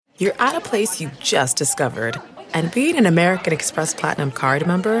you're at a place you just discovered. And being an American Express Platinum card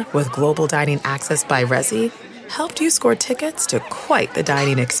member with global dining access by Resy helped you score tickets to quite the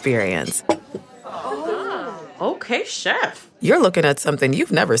dining experience. Oh, okay, chef. You're looking at something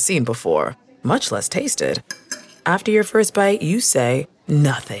you've never seen before, much less tasted. After your first bite, you say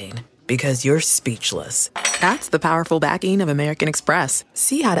nothing because you're speechless. That's the powerful backing of American Express.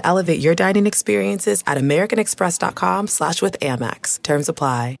 See how to elevate your dining experiences at americanexpress.com/withAmex. Terms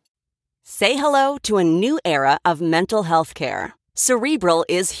apply. Say hello to a new era of mental health care. Cerebral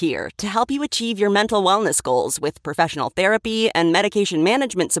is here to help you achieve your mental wellness goals with professional therapy and medication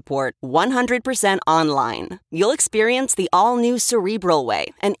management support 100% online. You'll experience the all-new Cerebral Way,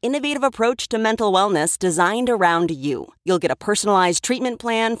 an innovative approach to mental wellness designed around you. You'll get a personalized treatment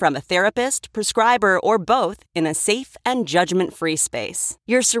plan from a therapist, prescriber, or both in a safe and judgment-free space.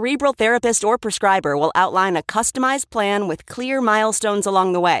 Your Cerebral therapist or prescriber will outline a customized plan with clear milestones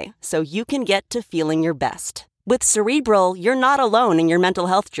along the way, so you can get to feeling your best. With Cerebral, you're not alone in your mental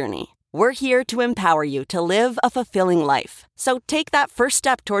health journey. We're here to empower you to live a fulfilling life. So take that first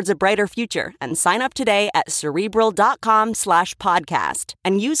step towards a brighter future and sign up today at Cerebral.com/podcast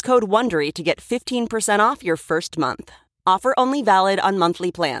and use code WONDERY to get 15% off your first month. Offer only valid on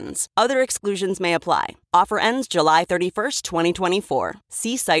monthly plans. Other exclusions may apply. Offer ends July 31st, 2024.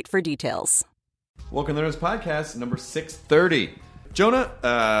 See site for details. Welcome to this podcast, number 630. Jonah,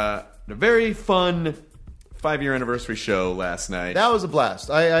 a very fun 5-year anniversary show last night. That was a blast.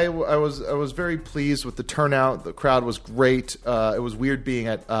 I was very pleased with the turnout. The crowd was great. It was weird being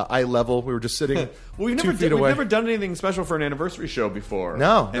at eye level. We were just sitting we've never done anything special for an anniversary show before.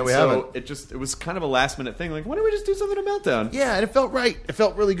 No, we haven't. It was kind of a last minute thing. Like, why don't we just do something at Meltdown? Yeah, and it felt right. It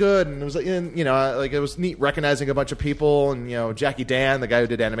felt really good, and it was like, it was neat recognizing a bunch of people, and Jackie Dan, the guy who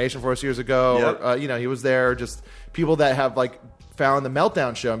did animation for us years ago. Yep. He was there. Just people that have found the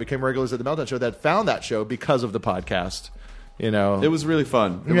Meltdown show and became regulars at the Meltdown show that found that show because of the podcast. It was really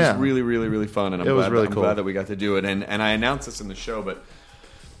fun. It was really, really, really fun, and I'm glad that we got to do it. And I announced this in the show, but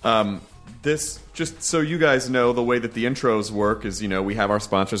this, just so you guys know, the way that the intros work is, we have our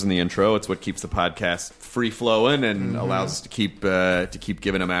sponsors in the intro. It's what keeps the podcast free flowing and allows us to keep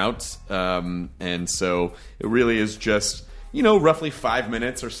giving them out. And so it really is just roughly 5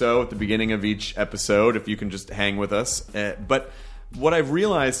 minutes or so at the beginning of each episode, if you can just hang with us. But what I've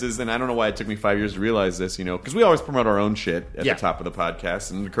realized is, and I don't know why it took me 5 years to realize this, because we always promote our own shit at the top of the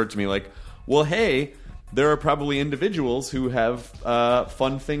podcast, and it occurred to me well, hey, there are probably individuals who have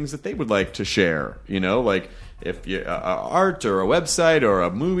fun things that they would like to share, if you art or a website or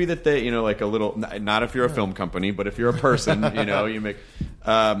a movie that they, like a little, not if you're a film company, but if you're a person, you make,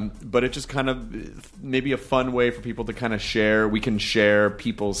 but it just kind of maybe a fun way for people to kind of share. We can share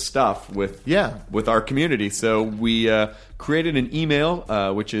people's stuff with our community. So we created an email,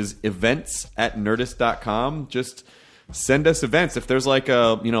 which is events@nerdist.com. Just send us events. If there's like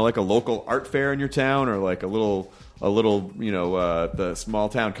a local art fair in your town, or like a little the small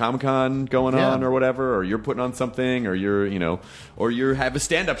town Comic-Con going on, or whatever, or you're putting on something, or or you have a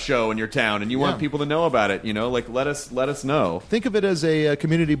stand-up show in your town and you want people to know about it, let us know. Think of it as a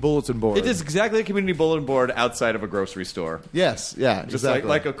community bulletin board. It is exactly a community bulletin board outside of a grocery store. Yes, yeah, just exactly.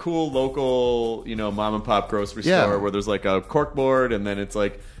 like a cool local, mom and pop grocery store where there's like a cork board, and then it's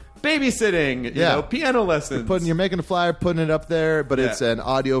like babysitting, piano lessons. You're making a flyer, putting it up there, but it's an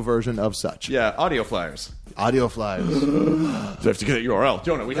audio version of such. Yeah, audio flyers. Audio flyers. So I have to get a URL.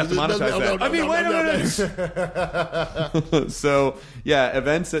 Jonah, we have to monetize that. Wait a minute. So,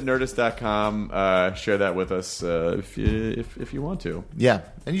 events@nerdist.com. Share that with us if you want to. Yeah,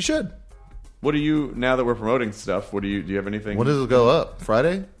 and you should. What do you, now that we're promoting stuff, do you have anything? When does it go up?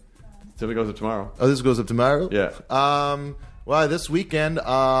 Friday? So it goes up tomorrow. Oh, this goes up tomorrow? Yeah. Well, this weekend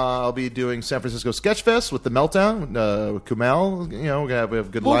I'll be doing San Francisco Sketch Fest with the Meltdown, with Kumail. We have a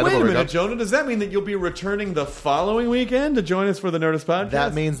good lineup. Wait a minute, Jonah. Does that mean that you'll be returning the following weekend to join us for the Nerdist Podcast?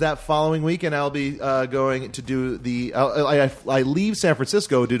 That means that following weekend I'll be going to do the. I leave San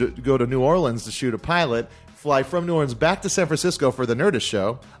Francisco to go to New Orleans to shoot a pilot. Fly from New Orleans back to San Francisco for the Nerdist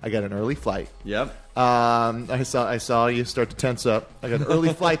show. I got an early flight. Yep. I saw you start to tense up. I got an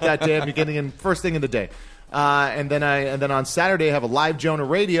early flight that day. I'm getting in first thing in the day. And then on Saturday I have a live Jonah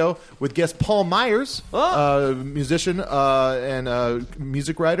Radio with guest Paul Myers, musician and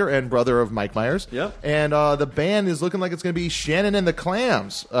music writer and brother of Mike Myers. Yep. And the band is looking like it's going to be Shannon and the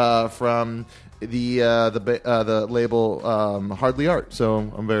Clams from the label Hardly Art.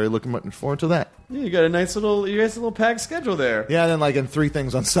 So I'm very looking forward to that. Yeah, you got a nice little packed schedule there. Yeah, and then like in 3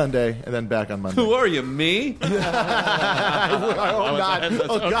 things on Sunday, and then back on Monday. Who are you, me? I hope not.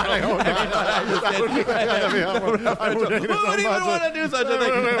 Oh God, I hope not. I wouldn't even want to do such a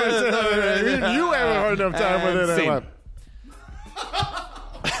thing. You haven't hard enough time with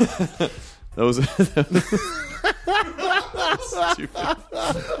it. Those.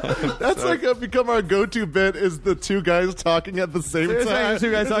 That's like become our go-to bit is the 2 guys talking at the same time.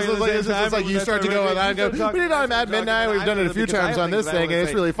 2 guys talking at the same time. It's like you start to go and I go. We did it on At Midnight. We've done it a few times on this thing, and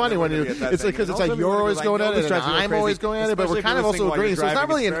it's really funny when you. It's because it's like you're always going at it, and I'm always going at it, but we're kind of also agreeing. So it's not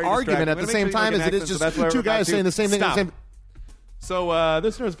really an argument at the same time as it is just 2 guys saying the same thing at the same. So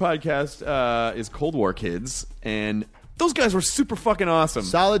this Nerds podcast is Cold War Kids, and those guys were super fucking awesome.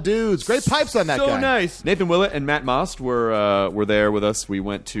 Solid dudes. Great pipes on that guy. So nice. Nathan Willett and Matt Most were there with us. We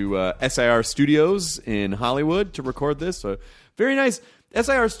went to SIR Studios in Hollywood to record this. So very nice.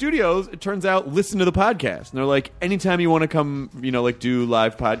 SIR Studios, it turns out, listen to the podcast. And they're like, anytime you want to come, like do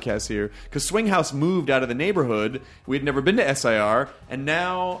live podcasts here. Because Swing House moved out of the neighborhood. We had never been to SIR. And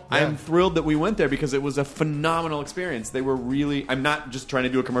now I'm thrilled that we went there because it was a phenomenal experience. They were really, I'm not just trying to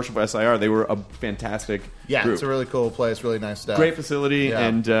do a commercial for SIR. They were a fantastic group. It's a really cool place, really nice stuff. Great facility.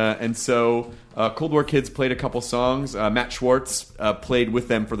 And so Cold War Kids played a couple songs. Matt Schwartz played with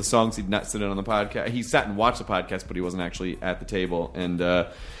them for the songs. He'd not sit in on the podcast. He sat and watched the podcast, but he wasn't actually at the table. And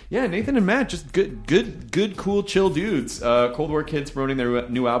Nathan and Matt, just good, cool, chill dudes. Cold War Kids promoting their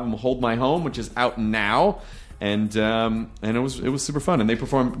new album "Hold My Home," which is out now, and it was super fun. And they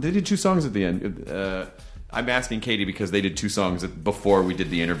performed. They did 2 songs at the end. I'm asking Katie because they did 2 songs before we did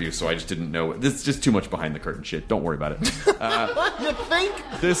the interview, so I just didn't know. This is just too much behind the curtain shit. Don't worry about it. You think?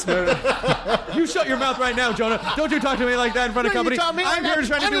 You shut your mouth right now, Jonah. Don't you talk to me like that in front of company. I'm here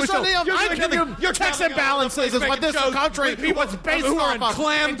trying to do a show. Your checks and balances is what this country was based off of.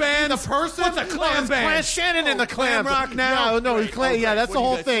 Clam bands. The person. What's a clam band? Shannon and the Clam Rock now. No, that's the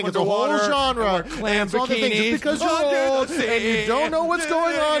whole thing. It's a whole genre. Clam bikinis. Because you're old and you don't know what's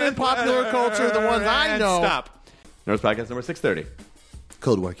going on in popular culture. The ones I know. Stop. Nerds Podcast number 630.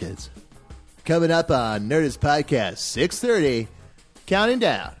 Cold War Kids. Coming up on Nerdist Podcast 630. Counting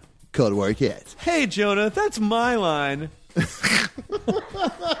down. Cold War Kids. Hey, Jonah, that's my line. I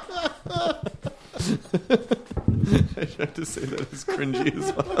tried to say that as cringy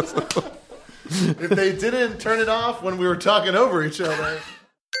as possible. If they didn't turn it off when we were talking over each other.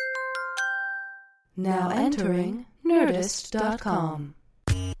 Now entering Nerdist.com.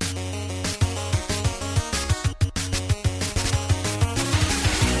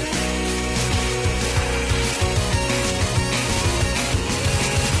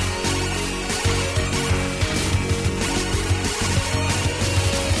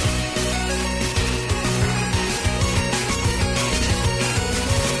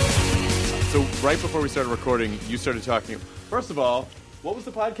 So right before we started recording, you started talking. First of all, what was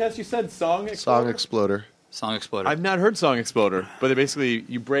the podcast you said? Song Exploder? Song Exploder. I've not heard Song Exploder, but they basically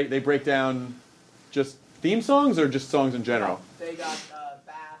they break down just theme songs or just songs in general? They got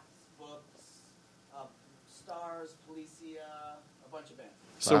Baths, Books, Stars, Policia, a bunch of bands.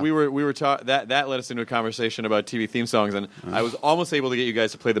 So we were that led us into a conversation about TV theme songs, and I was almost able to get you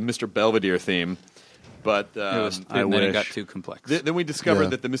guys to play the Mr. Belvedere theme. But then it got too complex. Then we discovered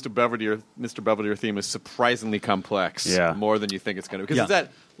that the Mr. Belvedere theme is surprisingly complex. Yeah. More than you think it's going to be. Because it's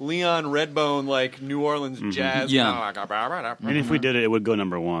that Leon Redbone, like, New Orleans jazz. Yeah. And if we did it, it would go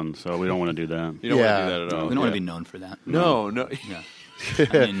number 1, so we don't want to do that. You don't want to do that at all. We don't want to be known for that. No. Yeah.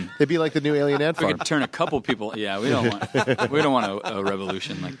 I mean, they'd be like the new Alien Ant Farm. We could turn a couple people. Yeah, we don't want a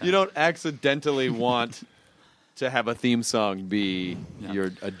revolution like that. You don't accidentally want to have a theme song be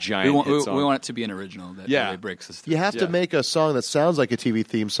a giant hit song. We want it to be an original that really breaks us through. You have to make a song that sounds like a TV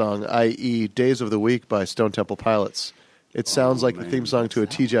theme song, i.e. Days of the Week by Stone Temple Pilots. It sounds like the theme song to a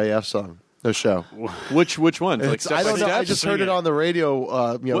TGIF song. No show. Which one? Like I don't know. I just heard it on the radio.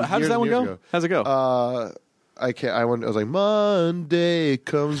 How does that one go? How's it go? I was like, Monday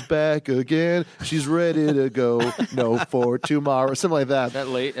comes back again. She's ready to go. No, for tomorrow. Something like that. That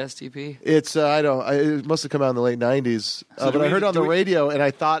late STP? It's, it must have come out in the late 90s. But I heard it on the radio, and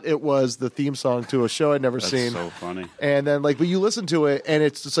I thought it was the theme song to a show I'd never seen. That's so funny. And then, but you listen to it, and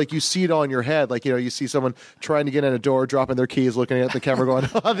it's just like you see it all in your head. Like, you see someone trying to get in a door, dropping their keys, looking at the camera going,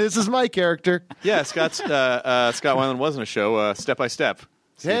 oh, this is my character. Yeah, Scott Weiland was in a show, Step by Step.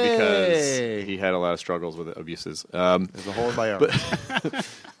 Because he had a lot of struggles with abuses. There's a hole in my arm.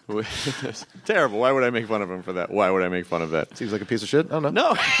 Terrible. Why would I make fun of him for that? Why would I make fun of that? Seems like a piece of shit. I don't know.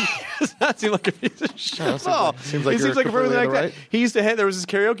 No, he does not seem like a piece of shit at all. Seems like he seems like a person like that. He used to there was this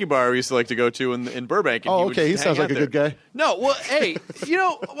karaoke bar we used to like to go to in Burbank. And he sounds like a good guy. No, well, hey,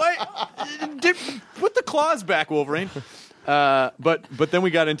 put the claws back, Wolverine. But then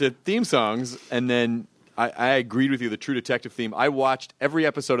we got into theme songs, and then I agreed with you. The True Detective theme. I watched every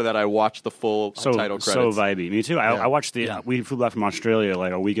episode of that. I watched the full title credits. So vibey. Me too. I watched we flew back from Australia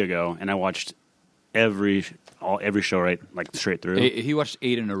like a week ago, and I watched every show like straight through. He watched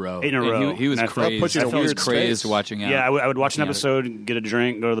 8 in a row. 8 in a row. He was crazed. He was crazed watching out. Yeah, I would watch an episode, get a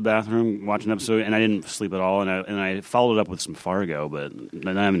drink, go to the bathroom, watch an episode, and I didn't sleep at all. And I followed up with some Fargo, but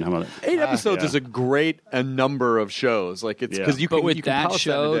I haven't about it. 8 episodes is a great number of shows. Like it's because you can. But with you can that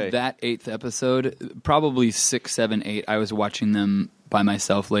show, that 8th episode, probably 6, 7, 8, I was watching them by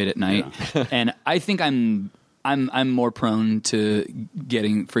myself late at night, and I think I'm more prone to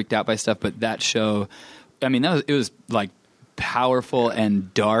getting freaked out by stuff. But that show, I mean, it was like powerful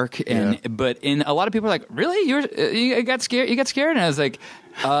and dark, but a lot of people are like, really, you got scared, and I was like,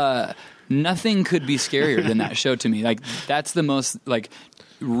 nothing could be scarier than that show to me. Like that's the most like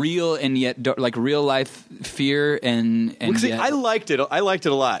real and yet like real life fear and yet, I liked it. I liked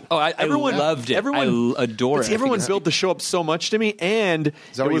it a lot. Oh, everyone loved it. Everyone adored it. Everyone built the show up so much to me, and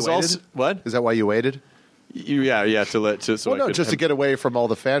is that it was also what? Is that why you waited? To get away from all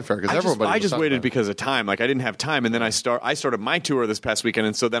the fanfare because everybody. I just waited because of time. Like I didn't have time, and then I started my tour this past weekend,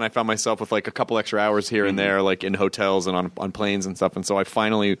 and so then I found myself with like a couple extra hours here and there, like in hotels and on planes and stuff. And so I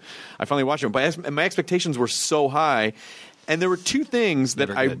finally watched it. But my expectations were so high, and there were two things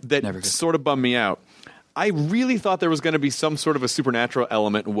that sort of bummed me out. I really thought there was going to be some sort of a supernatural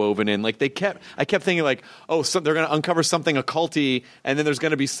element woven in. Like I kept thinking like, oh, they're going to uncover something occulty, and then there's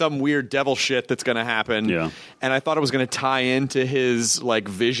going to be some weird devil shit that's going to happen. Yeah. And I thought it was going to tie into his like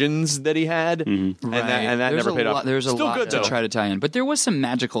visions that he had, and that never paid off. There's a lot to try to tie in, but there was some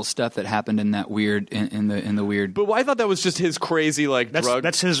magical stuff that happened in that weird in the weird. But I thought that was just his crazy drug.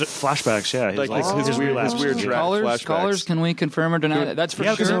 That's his flashbacks. Yeah, his weird flashbacks. Callers, can we confirm or deny that? That's for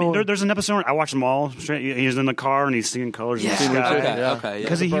sure. There's an episode I watched them all straight. He's in the car and he's singing Colors in the Sky. Okay.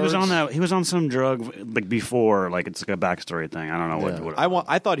 Because he was on that. He was on some drug like before. Like it's like a backstory thing. I don't know what.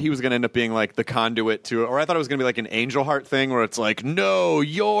 I thought he was going to end up being like the conduit to, or I thought it was going to be like an Angel Heart thing where it's like, no,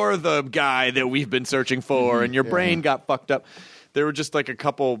 you're the guy that we've been searching for, and your brain got fucked up. There were just like a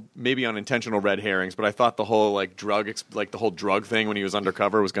couple maybe unintentional red herrings, but I thought the whole the whole drug thing when he was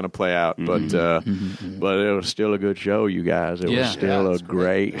undercover was going to play out. But it was still a good show, you guys. It was still a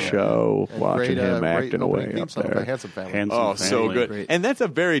great show watching him acting away up there. Handsome Family. So good. Great. And that's a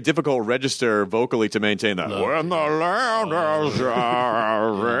very difficult register vocally to maintain that. When the land is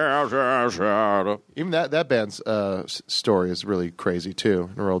even that band's story is really crazy too,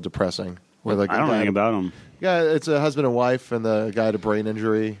 and real depressing. I don't know anything about them. Yeah, it's a husband and wife, and the guy had a brain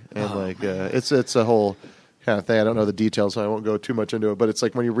injury, and it's a whole kind of thing. I don't know the details, so I won't go too much into it. But it's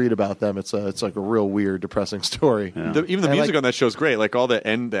like when you read about them, it's like a real weird, depressing story. Yeah. Even the music on that show is great. Like all the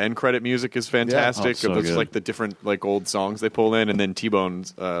end credit music is fantastic. So it's like the different like old songs they pull in, and then T-Bone's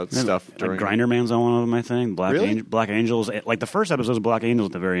stuff. Grinder Man's on one of them, I think. Black Angels. Like the first episode was Black Angels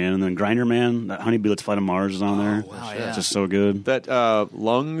at the very end, and then Grinder Man, that Honeybee Let's Fly to Mars is on there. Wow, It's just so good. That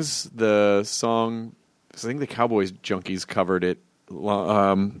Lungs, the song. I think the Cowboys Junkies covered it.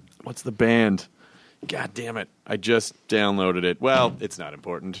 What's the band? God damn it. I just downloaded it. Well, it's not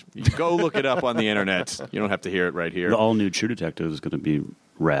important. You go look it up on the internet. You don't have to hear it right here. The all-new True Detective is going to be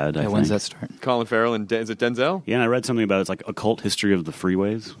rad, I think. When's that start? Colin Farrell and is it Denzel? Yeah, and I read something about it's like occult history of the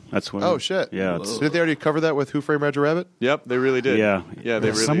freeways. That's what. Oh, shit. Yeah. Did they already cover that with Who Framed Roger Rabbit? Yep, they really did. Yeah. Yeah,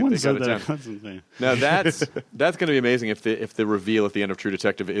 they really Someone they said got it that. down. Now that's going to be amazing if the reveal at the end of True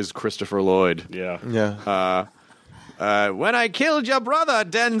Detective is Christopher Lloyd. Yeah. Yeah. When I killed your brother,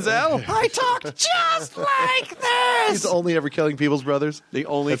 Denzel, I talked just like this. He's only ever killing people's brothers. He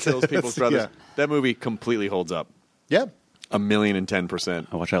only kills people's brothers. Yeah. That movie completely holds up. Yeah. 1,010%.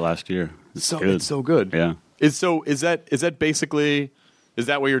 I watched that last year. It's so good. Yeah. Is that basically? Is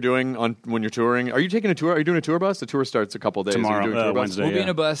that what you're doing when you're touring? Are you taking a tour? Are you doing a tour bus? The tour starts a couple days. Tomorrow, Are you doing a tour Wednesday. We'll be in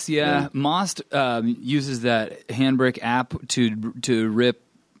a bus. Yeah. Most uses that Handbrake app to rip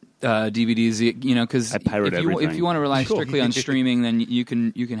DVDs. You know, because if you want to rely strictly on streaming, then you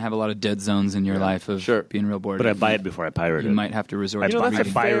can have a lot of dead zones in your life of being real bored. But I buy it before I pirate it. You might have to resort to I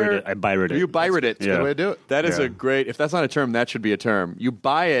pirate it. You pirate it. That's a good way to do it. That is a great. If that's not a term, that should be a term. You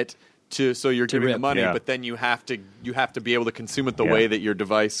buy it. So you're giving rip. the money, Yeah. but then you have to be able to consume it the way that your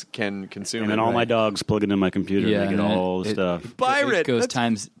device can consume And it. then all my dogs plug it in my computer and they get all the stuff. It goes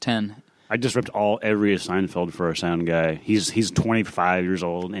times 10. I just ripped every Seinfeld for our sound guy. He's 25 years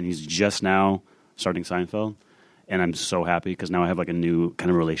old, and he's just now starting Seinfeld. And I'm so happy because now I have like a new kind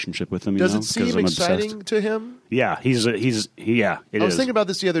of relationship with him. Does it seem exciting to him? Yeah, it is. I was thinking about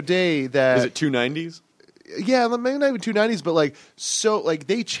this the other day. That is it 290s? Yeah, maybe not even 290s, but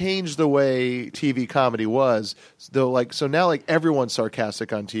they changed the way TV comedy was. So now everyone's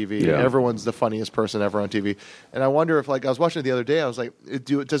sarcastic on TV. Yeah. Everyone's the funniest person ever on TV. And I wonder if I was watching it the other day. I was like,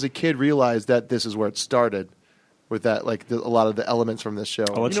 does a kid realize that this is where it started? With that, a lot of the elements from this show.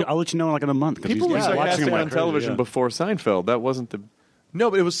 I'll let you know in a month. People were sarcastic on television before Seinfeld. That wasn't the... No,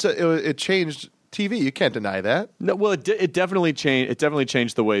 but it changed TV. You can't deny that. No, well, it definitely changed. It definitely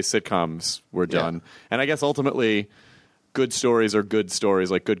changed the way sitcoms were done. And I guess ultimately, good stories are good stories.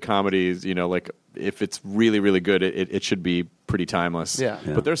 Like good comedies, if it's really, really good, it should be pretty timeless. Yeah.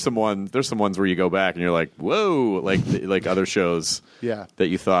 But there's some ones where you go back and you're like, whoa, like other shows. That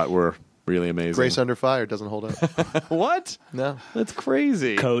you thought were really amazing. Grace Under Fire doesn't hold up. What? No, that's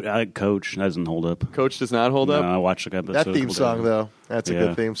crazy. Coach doesn't hold up. Coach does not hold up. No, I watched a couple episodes. That theme song though, that's a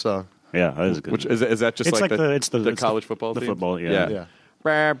good theme song. Yeah, that is good. Which is that just it's the college football? The theme? football, yeah.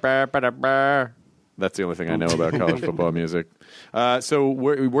 That's the only thing I know about college football music. So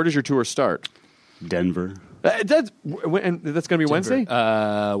where does your tour start? Denver. That's going to be Wednesday.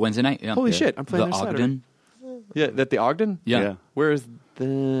 Wednesday night. Yeah. Holy shit! I'm playing the there Ogden. Yeah, at the Ogden. Yeah. Where is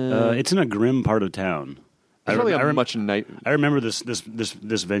the? It's in a grim part of town. I remember this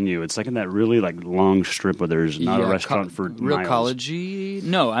venue. It's in that really long strip where there's not a restaurant for real miles. College-y?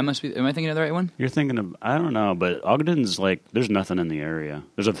 No, I must be. Am I thinking of the right one? You're thinking of, I don't know, but Ogden's there's nothing in the area.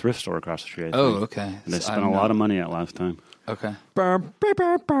 There's a thrift store across the street. I think. Oh, okay. And they spent a lot of money at last time. Okay. I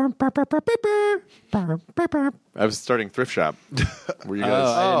was starting Thrift Shop. Were you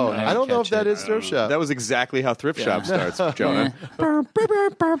guys? I don't know if that is Thrift Shop. That was exactly how Thrift Shop starts, Jonah.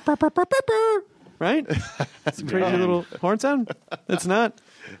 Right? It's a crazy little horn sound. It's not.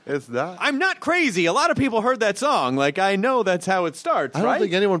 It's not. I'm not crazy. A lot of people heard that song. I know that's how it starts. I don't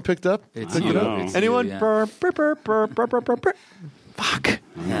think anyone picked up. Anyone? Yeah. Fuck.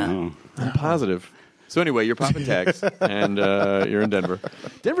 Yeah. I'm positive. So anyway, you're popping tags, and you're in Denver.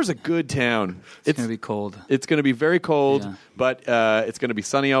 Denver's a good town. It's going to be cold. It's going to be very cold, but it's going to be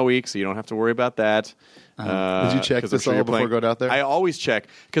sunny all week, so you don't have to worry about that. Did you check this all before going out there? I always check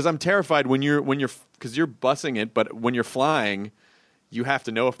because I'm terrified because you're busing it, but when you're flying, you have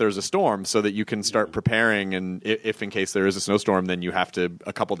to know if there's a storm so that you can start preparing. And if in case there is a snowstorm, then you have to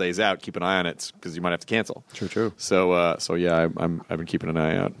a couple days out keep an eye on it because you might have to cancel. True. So yeah, I've been keeping an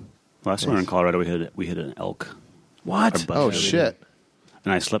eye out. Last summer in Colorado, we hit an elk. What? Oh shit!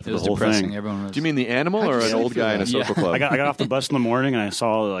 And I slept through the whole depressing. thing. Everyone was... Do you mean the animal or an old guy in a social club? I got off the bus in the morning and I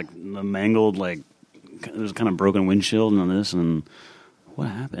saw the mangled there was kind of broken windshield and this and what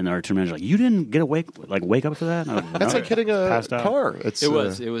happened? And our tour manager you didn't get wake up for that? That's like hitting a car. It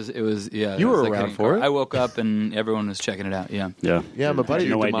was yeah. You were like around for it. I woke up and everyone was checking it out. Yeah. My buddy.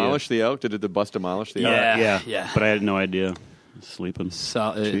 Did you demolish the elk? Did the bus demolish the elk? Yeah. But I had no idea. Sleeping.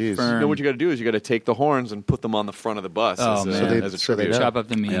 Solid, Jeez. firm. You know what you got to do is you got to take the horns and put them on the front of the bus as a tribute. Chop up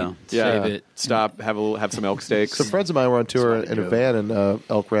the meat, save it. Stop, have some elk steaks. Some friends of mine were on tour in a van, and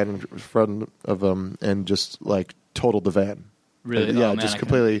elk ran in front of them and just totaled the van. Really? Yeah, oh, man, just I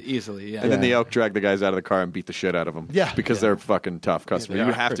completely easily. Yeah. And then the elk dragged the guys out of the car and beat the shit out of them. Yeah. Because they're fucking tough customers. Yeah,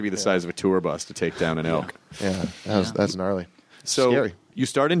 you have to be the size of a tour bus to take down an elk. Yeah, that's gnarly. So Scary. you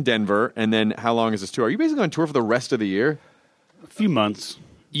start in Denver, and then how long is this tour? Are you basically on tour for the rest of the year? A few months.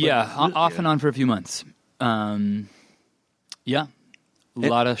 Yeah, off and on for a few months. Yeah, a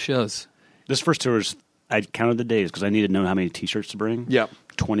lot of shows. This first tour I counted the days because I needed to know how many T-shirts to bring. Yep.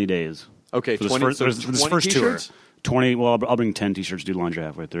 20 days. Okay, for 20, this first T-shirts? tour. 20. Well, I'll bring 10 T-shirts, do laundry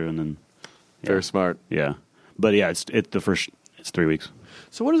halfway through, and then. Yeah. Very smart. Yeah, but yeah, it's 3 weeks.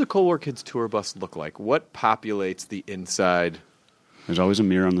 So what does a Cold War Kids tour bus look like? What populates the inside? There's always a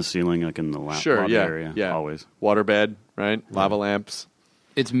mirror on the ceiling, in the lobby area. Yeah, always. Waterbed, right? Lava lamps.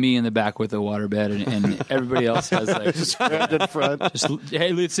 It's me in the back with a waterbed, and everybody else has Strand in front. Just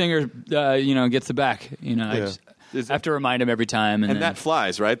hey, lead singer, gets the back. I have to remind him every time, and then, that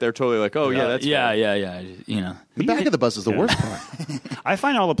flies, right? They're totally like, oh yeah, that's yeah. The back of the bus is the worst part. I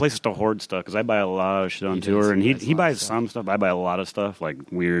find all the places to hoard stuff because I buy a lot of shit on tour, and he buys some stuff. I buy a lot of stuff like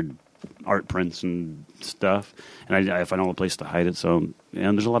weird art prints and stuff, and I find all the places to hide it. So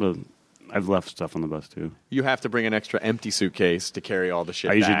there's a lot of. I've left stuff on the bus too. You have to bring an extra empty suitcase to carry all the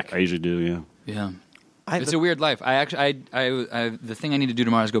shit back. I usually do, yeah. Yeah. It's a weird life. The thing I need to do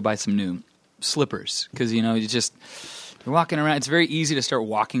tomorrow is go buy some new slippers because you just You're walking around. It's very easy to start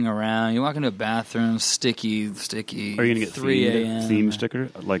walking around. You walk into a bathroom, sticky. Are you going to get 3 a.m. theme sticker,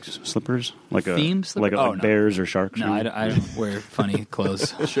 like slippers? Like theme slippers? Like bears or sharks? No, I don't wear funny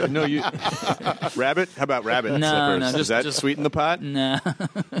clothes. Sure. No, you... Rabbit? How about rabbit slippers? No, Does that sweeten the pot? No.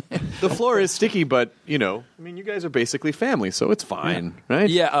 The floor is sticky, but, you guys are basically family, so it's fine, right?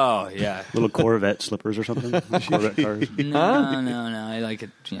 Yeah, oh, yeah. Little Corvette slippers or something? Corvette cars? No. I like it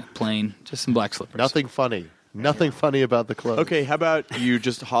plain. Just some black slippers. Nothing funny. Nothing funny about the clothes. Okay, how about you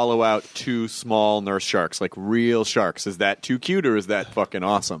just hollow out 2 small nurse sharks, like real sharks? Is that too cute or is that fucking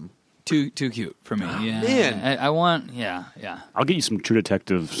awesome? Too cute for me. Yeah, man. I want. Yeah. I'll get you some True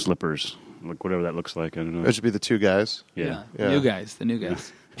Detective slippers, like whatever that looks like. I don't know. It should be the 2 guys. Yeah. The new guys.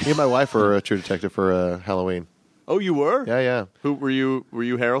 Me and my wife were a True Detective for Halloween. Oh, you were? Yeah. Who were you? Were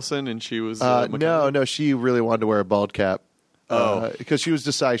you Harrelson and she was? No. She really wanted to wear a bald cap. Because she was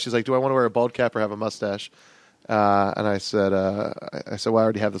deciding. She's like, "Do I want to wear a bald cap or have a mustache?" And I said, "Well, I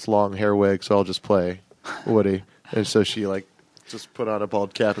already have this long hair wig, so I'll just play Woody." And so she just put on a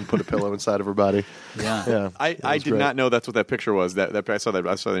bald cap and put a pillow inside of her body. Yeah. I did not know that's what that picture was. That I saw that.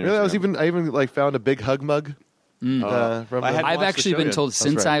 I saw that. I even found a big hug mug. I've actually been told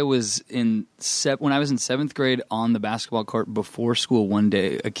since I was when I was in 7th grade on the basketball court before school, one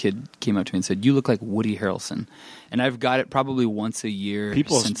day a kid came up to me and said, "You look like Woody Harrelson," and I've got it probably once a year.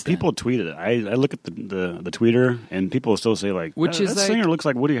 People tweet it. I look at the tweeter and people still say like, that singer looks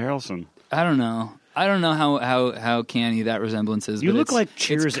like Woody Harrelson. I don't know how canny that resemblance is. You but look like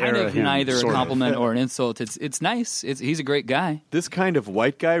Cheers it's kind era of him, neither a compliment or an insult. It's nice. He's a great guy. This kind of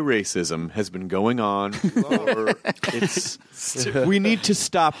white guy racism has been going on. We need to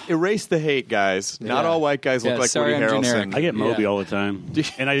stop. Erase the hate, guys. Not all white guys look like Woody Harrelson. Generic. I get Moby all the time,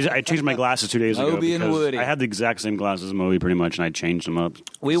 and I changed my glasses 2 days ago Moby and because Woody. I had the exact same glasses as Moby pretty much, and I changed them up.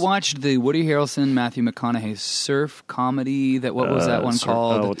 We watched the Woody Harrelson, Matthew McConaughey surf comedy. What was that one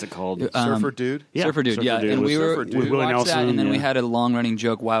called? What's it called? Surfer Dude? Yeah, Surfer Dude, yeah. And we Willie watched Nelson, that, and then we had a long-running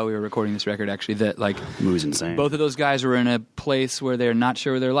joke while we were recording this record, actually, that like movie's insane. Both of those guys were in a place where they're not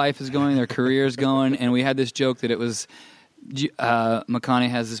sure where their life is going, their career is going, and we had this joke that it was McConaughey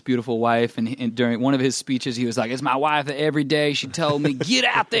has this beautiful wife, and during one of his speeches, he was like, "It's my wife that every day she told me, get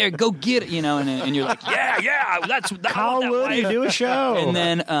out there, go get it," and you're like, yeah, that's Call Woody, do a show, and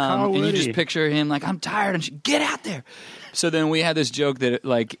then and you just picture him like, "I'm tired," and she, "Get out there." So then we had this joke that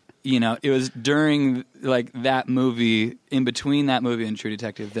it was during that movie, in between that movie and True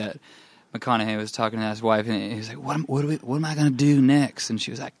Detective, that McConaughey was talking to his wife, and he was like, "What am I going to do next?" And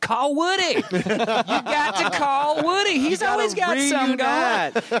she was like, "Call Woody. You got to call Woody. He's always got some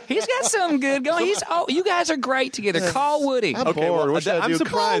going. He's got some good going. You guys are great together. Call Woody." I'm bored. What should I do?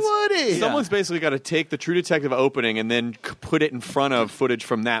 Surprised. Call Woody. Someone's basically got to take the True Detective opening and then put it in front of footage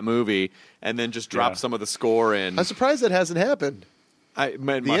from that movie, and then just drop some of the score in. I'm surprised that hasn't happened. The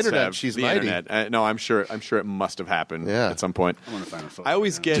internet, she's the mighty. Internet. No, I'm sure it must have happened at some point. I want to find a photo. I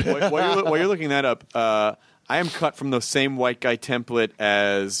always get while you're looking that up. I am cut from the same white guy template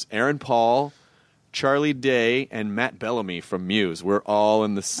as Aaron Paul, Charlie Day, and Matt Bellamy from Muse. We're all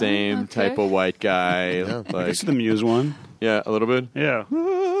in the same type of white guy. I guess the Muse one. Yeah, a little bit. Yeah.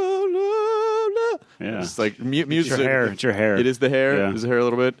 Yeah. It's like Muse. It's your hair. It's your hair. It is the hair. Yeah. Is the hair a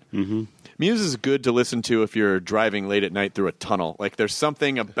little bit? Mm-hmm. Muse is good to listen to if you're driving late at night through a tunnel. Like, there's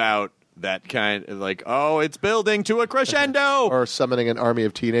something about that kind of it's building to a crescendo. Or summoning an army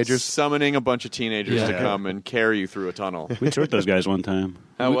of teenagers. Summoning a bunch of teenagers to come and carry you through a tunnel. We toured those guys one time.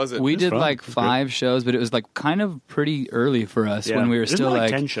 How was it? We did fun. 5 shows, but it was kind of pretty early for us when we were still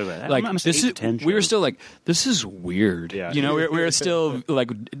 10 shows. We were still like, this is weird. Yeah. We were still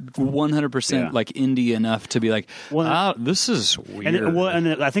 100% indie enough to be like, this is weird.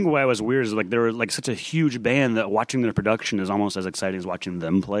 And I think why I was weird is they were such a huge band that watching their production is almost as exciting as watching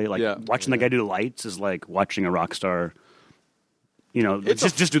them play. Watching the guy do the lights is like watching a rock star.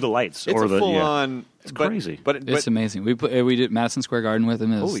 Just do the lights. It's or a full on. It's crazy, but it's amazing. We did Madison Square Garden with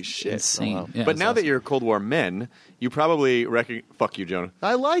him. Holy shit, insane! Oh, wow. Yeah, but now that you're Cold War men, you probably fuck you, Jonah.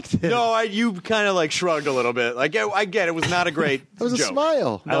 I liked it. No, you kind of shrugged a little bit. I get it was not a great. It was joke. a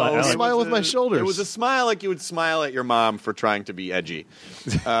smile. No, a smile with my shoulders. It was a smile like you would smile at your mom for trying to be edgy.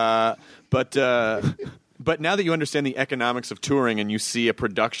 But now that you understand the economics of touring and you see a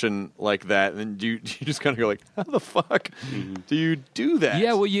production like that, then you just kind of go like, how the fuck do you do that?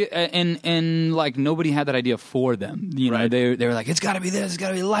 Yeah, well, and nobody had that idea for them. Right. They were like, it's got to be this, it's got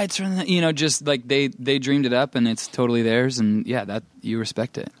to be lights, just they dreamed it up and it's totally theirs, and that you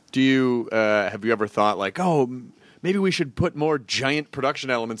respect it. Do you have you ever thought maybe we should put more giant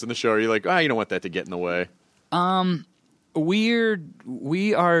production elements in the show? Or are you like, you don't want that to get in the way?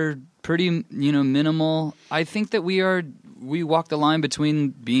 We are pretty, minimal. I think that we walk the line between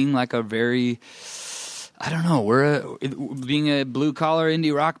being like a very, I don't know, being a blue collar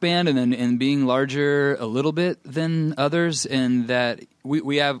indie rock band and being larger a little bit than others, and that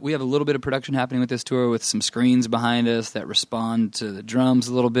we have a little bit of production happening with this tour with some screens behind us that respond to the drums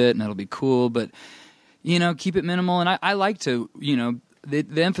a little bit, and that'll be cool. But keep it minimal. And I like to,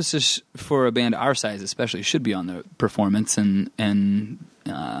 the emphasis for a band our size especially should be on the performance and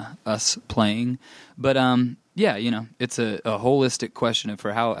us playing. But it's a holistic question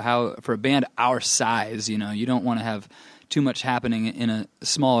for how for a band our size, you don't want to have too much happening in a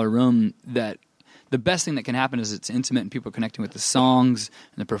smaller room. That the best thing that can happen is it's intimate and people are connecting with the songs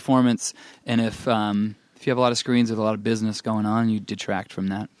and the performance. And if you have a lot of screens with a lot of business going on, you detract from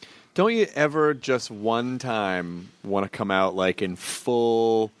that. Don't you ever just one time want to come out like in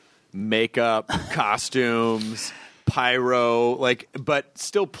full makeup, costumes, pyro, but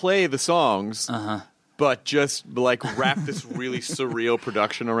still play the songs, but just like wrap this really surreal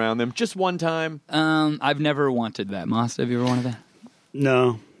production around them just one time? I've never wanted that. Moss, have you ever wanted that?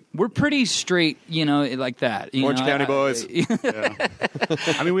 No. We're pretty straight, like that. Orange County boys. Yeah.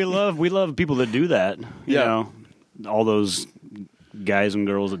 I mean, we love people that do that. You know, all those guys and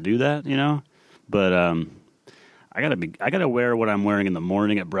girls that do that. But I gotta wear what I'm wearing in the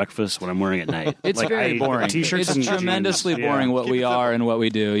morning at breakfast, what I'm wearing at night. It's very boring. T-shirts it's and tremendously jeans. boring what we are and what we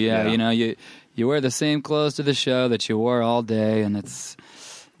do. Yeah. You wear the same clothes to the show that you wore all day, and it's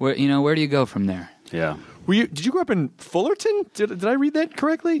where do you go from there? Yeah. Did you grow up in Fullerton? Did I read that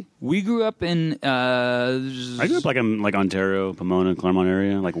correctly? We grew up in. I grew up in Ontario, Pomona, Claremont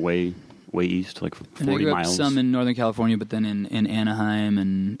area, way east, 40 and I grew miles. up some in Northern California, but then in Anaheim.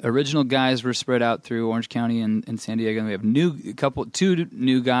 And original guys were spread out through Orange County and San Diego. And we have two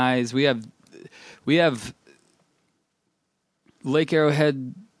new guys. We have Lake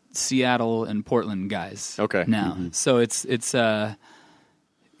Arrowhead, Seattle, and Portland guys. Okay. Now, so it's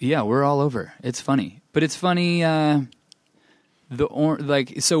we're all over. It's funny. But it's funny,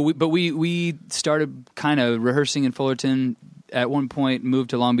 we started kind of rehearsing in Fullerton. At one point, moved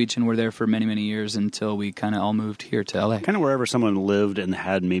to Long Beach and were there for many, many years until we kind of all moved here to LA. Kind of wherever someone lived and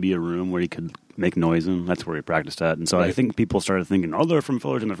had maybe a room where he could make noise in. That's where we practiced at. And so I think people started thinking, oh, they're from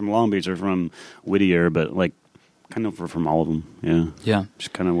Fullerton, they're from Long Beach, they're from Whittier, but kind of from all of them. Yeah. Yeah.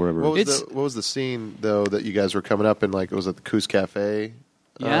 Just kind of wherever. What was the scene, though, that you guys were coming up in? Was it the Coos Cafe?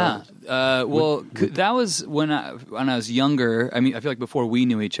 Yeah. That was when I was younger. I mean, I feel like before we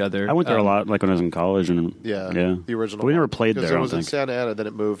knew each other. I went there a lot, when I was in college. And the original. But we never played there. Because it was in Santa Ana, then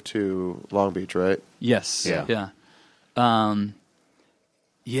it moved to Long Beach, right? Yes. Yeah.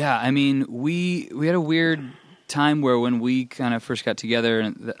 Yeah. I mean, we had a weird time where when we kind of first got together,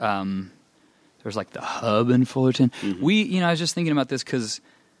 and there was the hub in Fullerton. Mm-hmm. I was just thinking about this because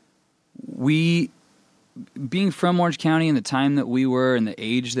being from Orange County and the time that we were and the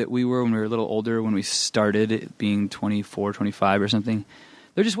age that we were when we were a little older, when we started being 24, 25 or something,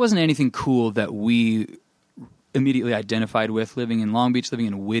 there just wasn't anything cool that we immediately identified with living in Long Beach, living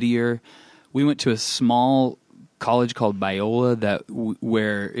in Whittier. We went to a small college called Biola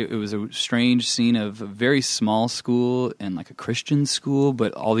where it was a strange scene of a very small school and a Christian school,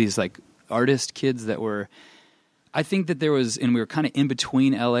 but all these artist kids that were... I think that there was, and we were kind of in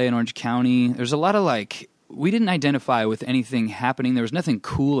between LA and Orange County. There's a lot of we didn't identify with anything happening. There was nothing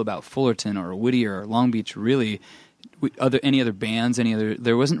cool about Fullerton or Whittier or Long Beach, really. Any other bands,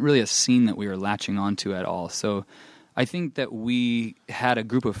 there wasn't really a scene that we were latching onto at all. So I think that we had a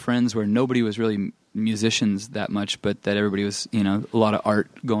group of friends where nobody was really musicians that much, but that everybody was, a lot of art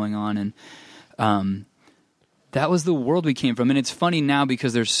going on. And that was the world we came from. And it's funny now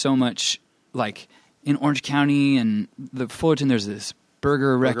because there's so much, in Orange County and the Fullerton, there's this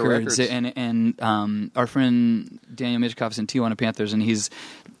Burger Records. And our friend Daniel Mitchkoff's in Tijuana Panthers, and he's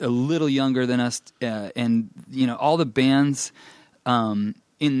a little younger than us. And all the bands in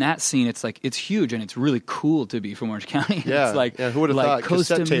that scene, it's huge and it's really cool to be from Orange County. Yeah, it's who would have thought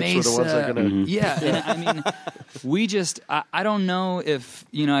Costa cassette tapes Mesa. were the ones that are going to... Yeah, and I mean, we just I don't know if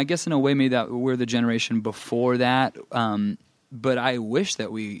I guess in a way maybe that we're the generation before that. But I wish that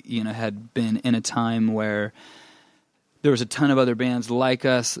we, had been in a time where there was a ton of other bands like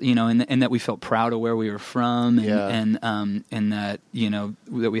us, and that we felt proud of where we were from, and that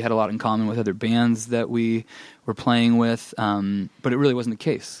that we had a lot in common with other bands that we were playing with. But it really wasn't the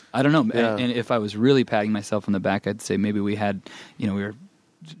case. I don't know. Yeah. And if I was really patting myself on the back, I'd say maybe we had, we were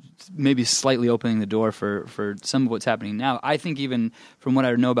maybe slightly opening the door for some of what's happening now. I think even from what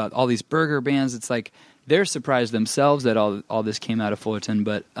I know about all these burger bands, it's they're surprised themselves that all this came out of Fullerton,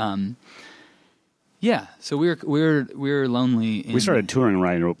 but Yeah, so we were lonely. We started touring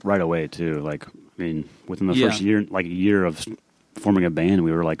right away too. Like, I mean, within the first year, like a year of forming a band,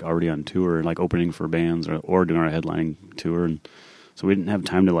 we were like already on tour and like opening for bands or doing our headlining tour, and so we didn't have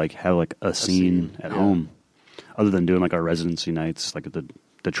time to like have like a scene at home, other than doing like our residency nights, like at the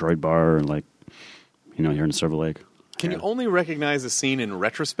Detroit bar, or like here in Silver Lake. Can you only recognize a scene in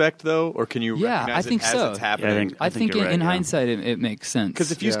retrospect, though, or can you recognize it as it's happening? Yeah, I think in hindsight it makes sense.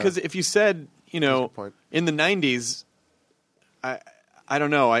 Because if you said in the 90s, I don't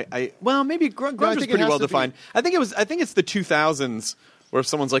know. Well, maybe grunge was pretty well defined. I think it's the 2000s where if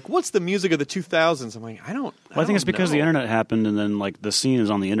someone's like, "What's the music of the 2000s?" I'm like, I think it's because the internet happened, and then like the scene is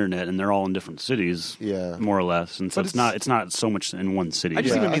on the internet, and they're all in different cities, more or less, and so it's not so much in one city. I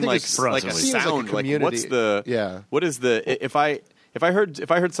just even mean like for us, like a sound. Like what's the what is the if I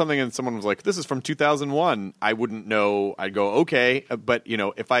heard something and someone was like, "This is from 2001," I wouldn't know. I'd go, "Okay," but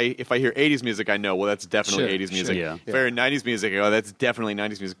if I hear 80s music, I know, well, that's definitely 80s music. Yeah. If I hear 90s music, I go, that's definitely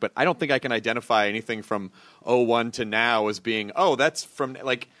 90s music. But I don't think I can identify anything from 01 to now as being, oh, that's from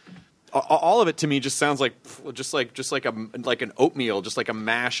like. All of it to me just sounds like an oatmeal, just like a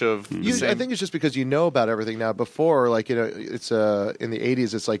mash of. I think it's just because you know about everything now. Before, like it's in the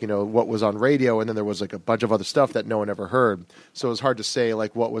 80s, it's like what was on radio, and then there was like a bunch of other stuff that no one ever heard. So it was hard to say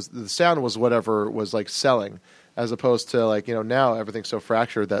like what was the sound was whatever was like selling, as opposed to like now everything's so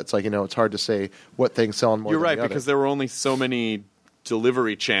fractured that it's like it's hard to say what thing's selling more. You're than right, the other. because there were only so many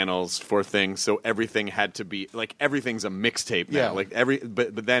delivery channels for things, so everything had to be like everything's a mixtape now. Yeah. Like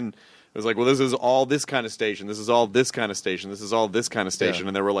but then. It was like, well, this is all this kind of station. This is all this kind of station. This is all this kind of station,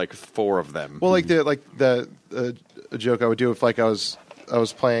 and there were like 4 of them. Well, like the joke I would do if like I was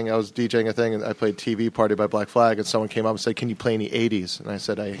DJing a thing and I played TV Party by Black Flag, and someone came up and said, "Can you play any 80s?" And I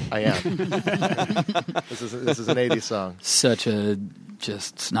said, "I am." This is an 80s song. Such a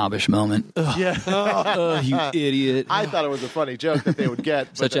just snobbish moment. Ugh. Yeah, you idiot. I thought it was a funny joke that they would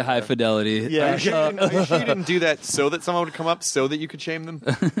get. Such a high fidelity. Yeah, Are you sure you didn't do that so that someone would come up so that you could shame them?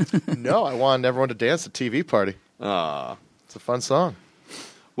 No, I wanted everyone to dance at TV Party. It's a fun song.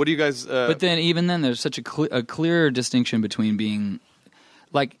 What do you guys? But then, even then, there's such a clear distinction between being,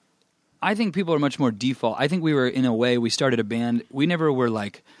 like, I think people are much more default. I think we were, in a way, we started a band. We never were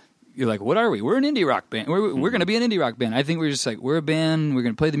like, you're like, what are we? We're an indie rock band. We're going to be an indie rock band. I think we were just like, we're a band. We're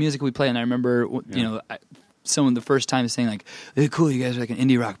going to play the music we play. And I remember, someone the first time saying like, hey, cool, you guys are like an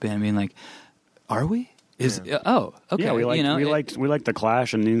indie rock band. Being like, are we? Oh, okay. Yeah, we liked the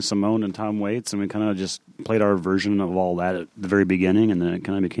Clash and Nina Simone and Tom Waits, and we kind of just played our version of all that at the very beginning, and then it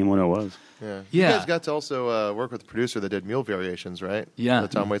kind of became what it was. Yeah. You guys got to also work with the producer that did Mule Variations, right? Yeah. The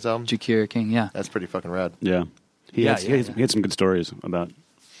Tom Waits album? Jakir King, yeah. That's pretty fucking rad. Yeah. He had some good stories about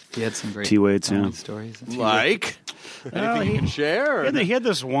he had some great T-Waits, stories. Like? Anything you can share? He had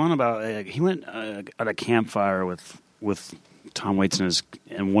this one about, he went at a campfire with Tom Waits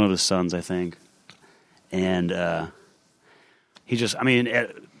and one of his sons, I think. And he just,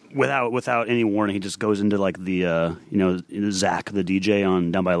 without any warning, he just goes into like the, Zach, the DJ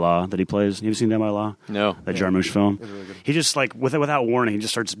on Down by Law that he plays. Have you seen Down by Law? No. That Jarmusch film. Really good. He just like without warning, he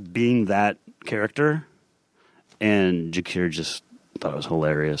just starts being that character, and Jakir just thought it was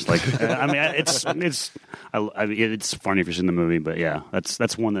hilarious. Like, it's funny if you've seen the movie, but yeah,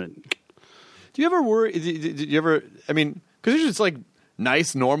 that's one that. Do you ever worry? Did you ever? I mean, because it's just like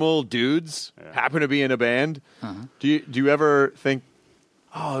nice, normal dudes happen to be in a band. Uh-huh. Do you ever think,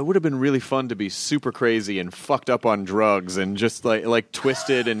 oh, it would have been really fun to be super crazy and fucked up on drugs and just like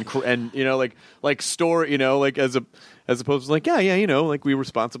twisted and like store, as opposed to like, like we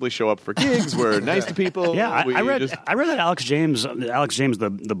responsibly show up for gigs, we're nice to people. Yeah, I read that Alex James,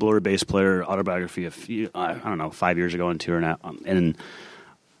 the Blur bass player autobiography I don't know, 5 years ago on tour now, and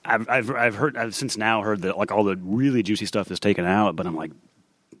I've since now heard that like all the really juicy stuff is taken out, but I'm like,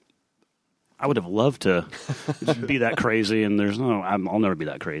 I would have loved to be that crazy, and I'll never be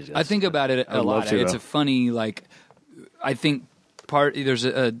that crazy. I think about it a lot. It's a funny, like, I think there's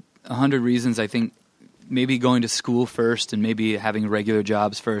 100 reasons. I think maybe going to school first, and maybe having regular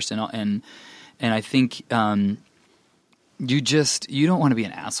jobs first, and I think you don't want to be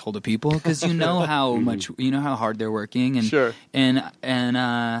an asshole to people because you know how much how hard they're working, and sure,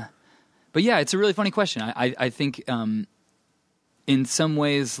 but yeah, it's a really funny question. I think. In some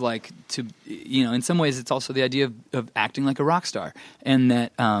ways, in some ways, it's also the idea of acting like a rock star, and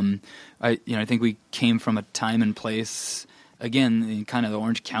that I think we came from a time and place, again, in kind of the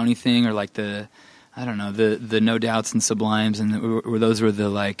Orange County thing, or like the No Doubts and Sublimes, and those were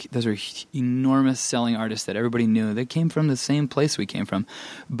enormous selling artists that everybody knew. They came from the same place we came from,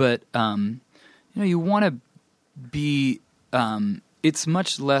 but you want to be. It's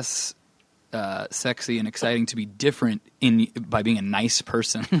much less sexy and exciting to be different by being a nice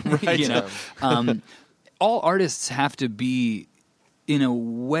person. Right. You know, all artists have to be, in a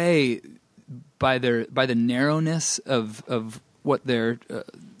way, by the narrowness of what they're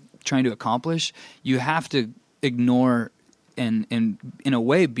trying to accomplish, you have to ignore and in a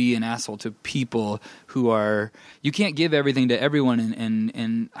way be an asshole to people who are. You can't give everything to everyone,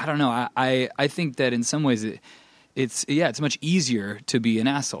 and I don't know. I think that in some ways it's much easier to be an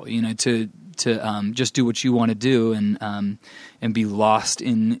asshole, you know, to just do what you want to do and be lost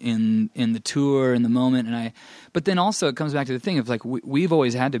in the tour and the moment. But then also it comes back to the thing of like we've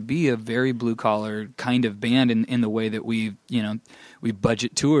always had to be a very blue collar kind of band in the way that we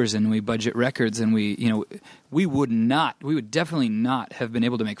budget tours and we budget records, and we would definitely not have been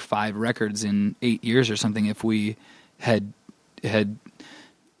able to make 5 records in 8 years or something if we had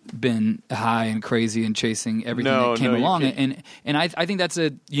been high and crazy and chasing everything that came along. And I think that's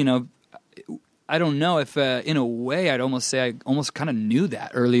I don't know if in a way I'd almost say I almost kind of knew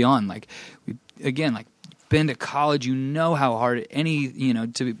that early on. Like been to college, how hard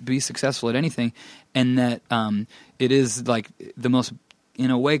to be successful at anything, and that it is like the most,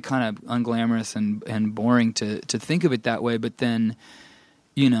 in a way, kind of unglamorous and boring to think of it that way. But then,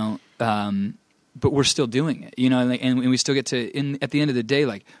 but we're still doing it, and we still get to, at the end of the day,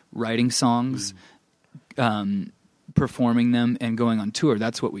 like writing songs, performing them, and going on tour.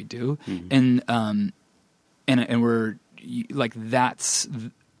 That's what we do, and we're like that's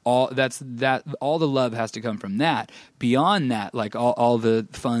all the love has to come from that. Beyond that, like all the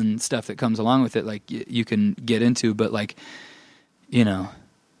fun stuff that comes along with it, like you can get into, but like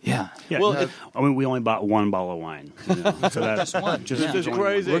yeah. Well, I mean, we only bought 1 bottle of wine, so that's just one. Just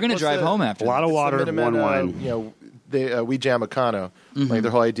crazy. We're going to drive home after. A lot of water, one wine. We jam Econo. Like their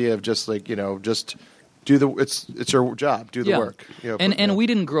whole idea of just like just do it's your job, do the work. And we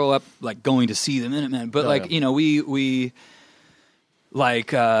didn't grow up like going to see the Minutemen, but we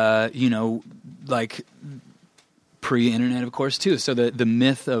like like pre-internet, of course, too. So the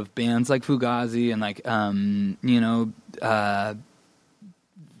myth of bands like Fugazi and like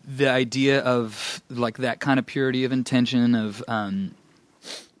the idea of like that kind of purity of intention of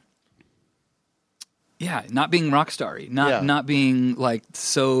not being rock starry, not being like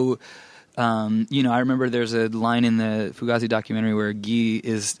so. I remember there's a line in the Fugazi documentary where Guy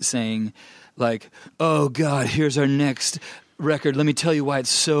is saying like, "Oh God, here's our next record. Let me tell you why it's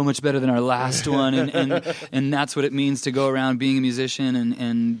so much better than our last one," and that's what it means to go around being a musician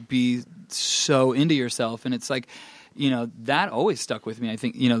and be so into yourself. And it's like, that always stuck with me. I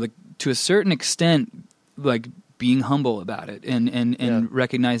think, to a certain extent, like being humble about it and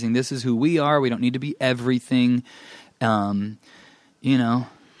recognizing this is who we are. We don't need to be everything. We're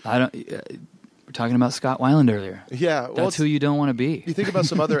talking about Scott Weiland earlier. Yeah. Well, that's who you don't want to be. You think about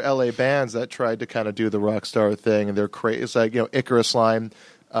some other LA bands that tried to kind of do the rock star thing, and they're crazy. It's like, Icarus Lime,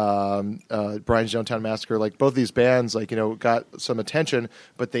 Brian's Jonestown Massacre, like both these bands, like, got some attention,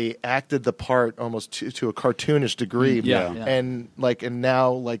 but they acted the part almost to a cartoonish degree. And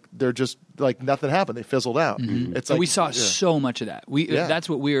now, like, they're just like nothing happened. They fizzled out. It's like, we saw so much of that. That's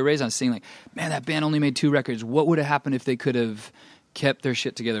what we were raised on, seeing like, man, that band only made 2 records. What would have happened if they could have kept their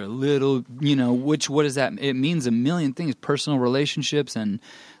shit together a little, what is that? It means a million things, personal relationships and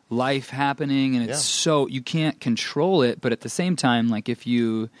life happening, and it's so you can't control it, but at the same time, like if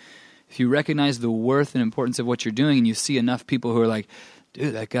you recognize the worth and importance of what you're doing, and you see enough people who are like,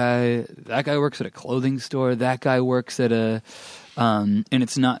 dude, that guy works at a clothing store, that guy works at a and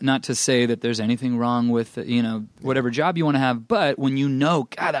it's not to say that there's anything wrong with whatever job you want to have, but when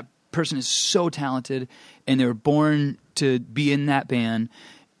God, that person is so talented and they were born to be in that band,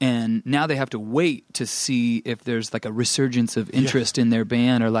 and now they have to wait to see if there's like a resurgence of interest in their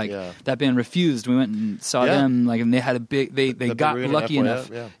band, or like that band Refused. We went and saw them, like, and they had a big. They got lucky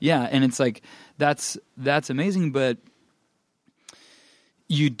enough. And it's like that's amazing, but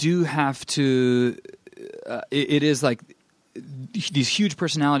you do have to. It is like these huge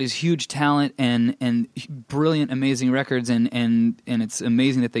personalities, huge talent, and brilliant, amazing records, and it's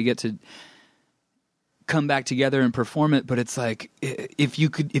amazing that they get to come back together and perform it. But it's like, if you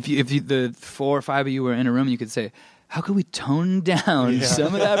the 4 or 5 of you were in a room, you could say, how can we tone down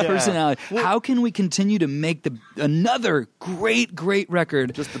some of that personality? How can we continue to make another great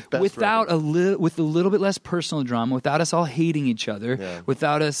record just the best without with a little bit less personal drama, without us all hating each other,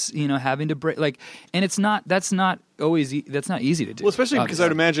 without us having to break, like, and that's not easy to do. Well, especially because I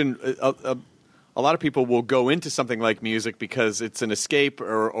would imagine a lot of people will go into something like music because it's an escape,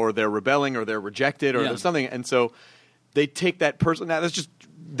 or they're rebelling, or they're rejected, or there's something, and so they take that person. Now that's just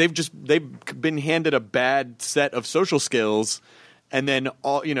they've been handed a bad set of social skills, and then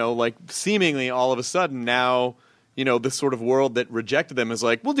all like seemingly all of a sudden now. This sort of world that rejected them is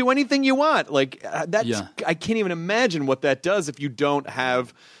like, we'll do anything you want. Like that's, I can't even imagine what that does if you don't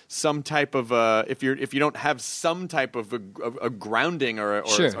have some type of if you don't have some type of a grounding or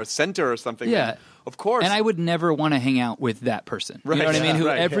a center or something. Yeah, of course. And I would never want to hang out with that person. Right. You know what I mean? Who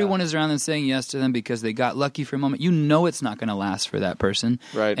right, everyone is around them saying yes to them because they got lucky for a moment. It's not going to last for that person.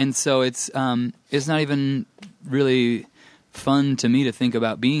 Right. And so it's not even really fun to me to think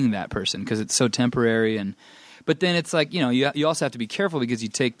about being that person because it's so temporary and. But then it's like, you also have to be careful because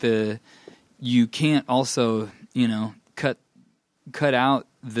you can't also, cut out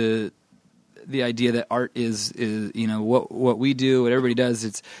the idea that art is what we do, what everybody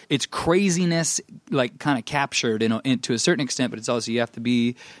does. It's craziness, like kind of captured to a certain extent, but it's also you have to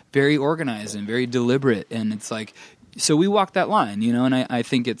be very organized and very deliberate. And it's like, so we walk that line, and I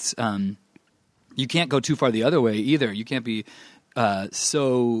think it's, you can't go too far the other way either. You can't be,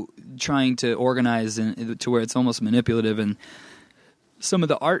 so trying to organize to where it's almost manipulative and some of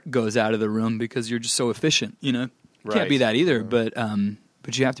the art goes out of the room because you're just so efficient, Right. Can't be that either, but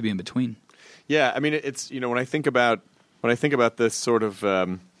you have to be in between. Yeah, I mean it's when I think about this sort of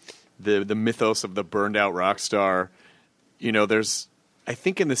the mythos of the burned out rock star, there's I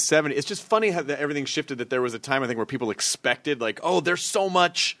think in the 70s it's just funny how everything shifted that there was a time I think where people expected like, oh, there's so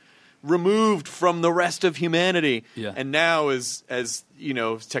much removed from the rest of humanity. Yeah. And now as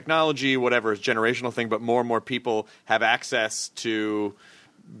technology, whatever, is a generational thing, but more and more people have access to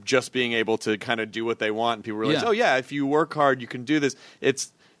just being able to kind of do what they want. And people realize, oh yeah, if you work hard, you can do this.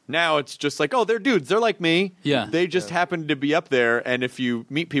 It's just like, oh, they're dudes. They're like me. Yeah. They just happen to be up there. And if you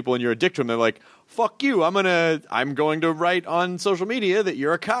meet people and you're addicted to them, they're like, fuck you. I'm going to write on social media that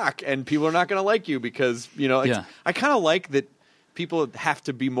you're a cock and people are not going to like you because, I kind of like that. People have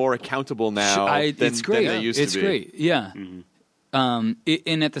to be more accountable now than they used to be. It's great, yeah. Mm-hmm.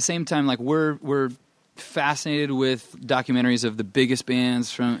 And at the same time, like we're fascinated with documentaries of the biggest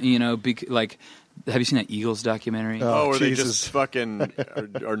bands from like. Have you seen that Eagles documentary? Where they just fucking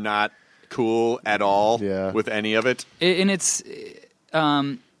are not cool at all with any of it. And it's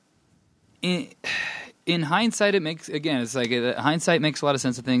in hindsight, it makes hindsight makes a lot of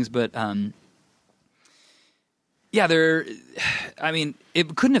sense of things, but. Yeah,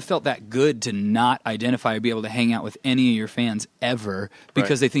 it couldn't have felt that good to not identify or be able to hang out with any of your fans ever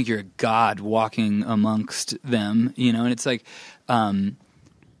because they think you're a god walking amongst them, and it's like,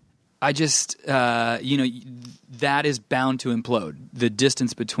 I just, that is bound to implode. The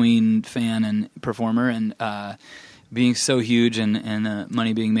distance between fan and performer and being so huge and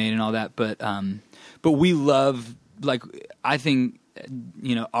money being made and all that, but we love, like, I think,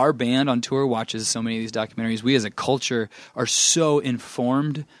 our band on tour watches so many of these documentaries. We as a culture are so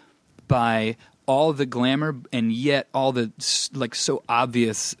informed by all the glamour and yet all the so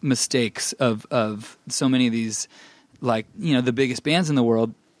obvious mistakes of so many of these the biggest bands in the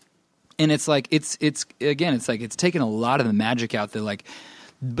world. And it's like it's taken a lot of the magic out there, like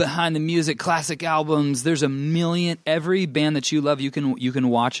behind the music, classic albums. There's a million. Every band that you love, you can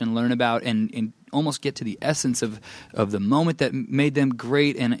watch and learn about and almost get to the essence of the moment that made them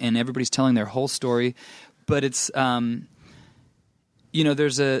great. And everybody's telling their whole story. But it's there's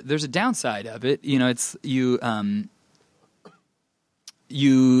a downside of it. It's you're I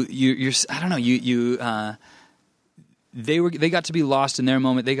don't know they got to be lost in their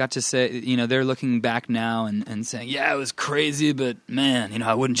moment. They got to say, they're looking back now and saying, yeah, it was crazy, but man,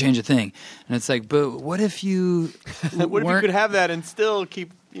 I wouldn't change a thing. And it's like, but what if you what if you could have that and still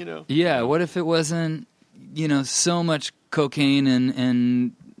keep, Yeah, what if it wasn't, so much cocaine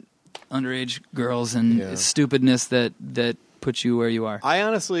and underage girls and stupidness that put you where you are? I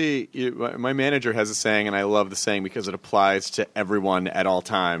honestly, my manager has a saying, and I love the saying because it applies to everyone at all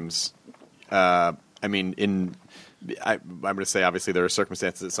times. I'm going to say, obviously, there are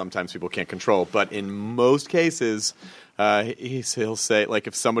circumstances that sometimes people can't control, but in most cases, he'll say, like,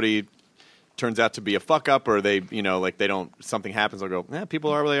 if somebody turns out to be a fuck up or they, something happens, they'll go,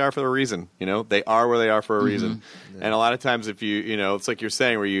 people are where they are for a reason. They are where they are for a reason. Yeah. And a lot of times, if you, it's like you're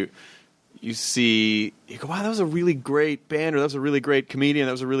saying, where you see, you go, wow, that was a really great band, or that was a really great comedian,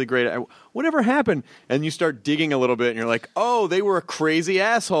 that was a really great, whatever happened? And you start digging a little bit, and you're like, oh, they were a crazy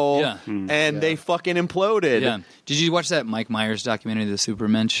asshole, and they fucking imploded. Yeah. Did you watch that Mike Myers documentary, The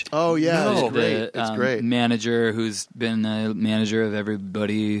Supermensch? Oh, yeah, no. It's great. It's great. Manager who's been a manager of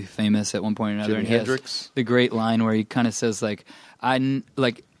everybody famous at one point or another. Jimi and Hendrix. The great line where he kind of says, help me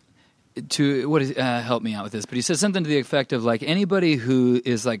out with this, but he says something to the effect of, like, anybody who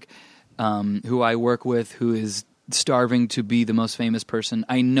is, like, who I work with, who is starving to be the most famous person,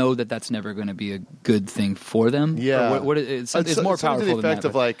 I know that that's never going to be a good thing for them. Yeah, it's more powerful to the than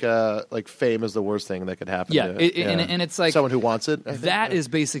effect that. of like fame is the worst thing that could happen. Yeah, to, and it's like someone who wants it. That is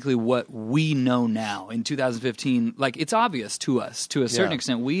basically what we know now in 2015. Like, it's obvious to us to a certain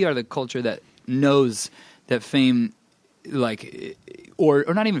extent. We are the culture that knows that fame, like, or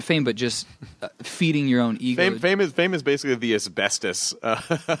not even fame, but just feeding your own ego. Fame is basically the asbestos,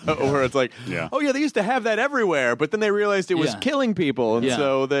 where it's like, oh yeah, they used to have that everywhere, but then they realized it was killing people, and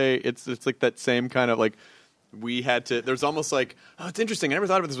so it's like that same kind of like. We had to. There's almost like, it's interesting. I never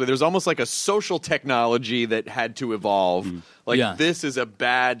thought of it this way. There's almost like a social technology that had to evolve. This is a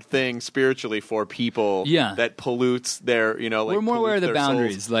bad thing spiritually for people. That pollutes their. We're more aware of the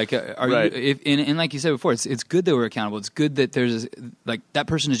boundaries. Souls. Like, and like you said before, it's good that we're accountable. It's good that there's like that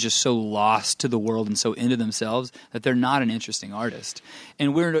person is just so lost to the world and so into themselves that they're not an interesting artist.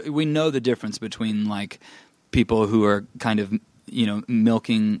 And we know the difference between like people who are kind of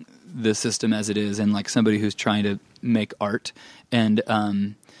milking the system as it is, and like somebody who's trying to make art, and I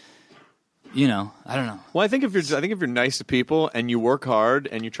don't know. Well, I think if you're nice to people and you work hard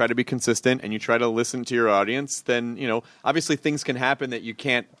and you try to be consistent and you try to listen to your audience, then obviously things can happen that you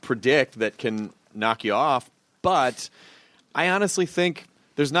can't predict that can knock you off. But I honestly think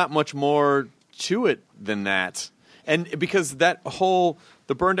there's not much more to it than that, and because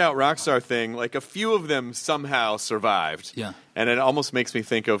the burned out rock star thing, like a few of them somehow survived. Yeah. And it almost makes me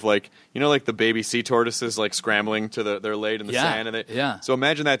think of like the baby sea tortoises like scrambling to they're laid in the sand. And So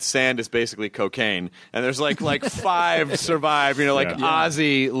imagine that sand is basically cocaine. And there's like 5 survived,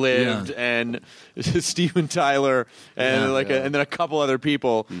 Ozzy lived and Steven Tyler and and then a couple other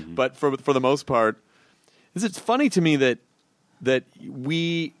people. Mm-hmm. But for the most part, it's funny to me that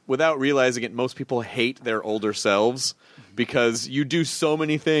we, without realizing it, most people hate their older selves. Because you do so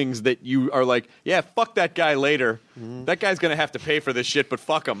many things that you are like, yeah, fuck that guy later. Mm-hmm. That guy's going to have to pay for this shit, but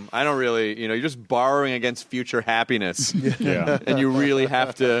fuck him. I don't really, you're just borrowing against future happiness. And you really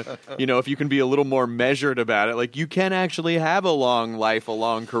have to, if you can be a little more measured about it, like you can actually have a long life, a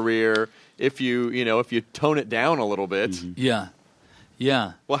long career if you tone it down a little bit. Mm-hmm. Yeah.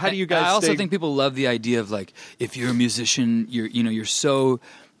 Yeah. Well, how do you guys I also think people love the idea of like, if you're a musician, you're so,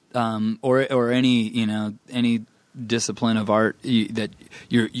 or any discipline of art that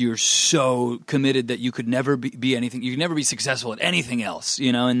you're so committed that you could never be anything. You could never be successful at anything else.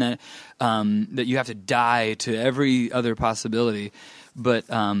 And that that you have to die to every other possibility. But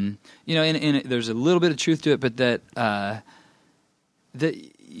and there's a little bit of truth to it. But that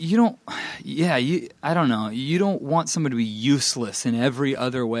you don't. Yeah, I don't know. You don't want somebody to be useless in every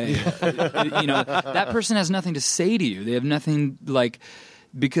other way. That person has nothing to say to you. They have nothing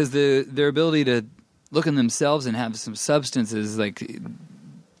because their ability to look in themselves and have some substance is like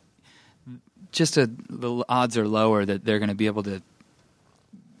the odds are lower that they're going to be able to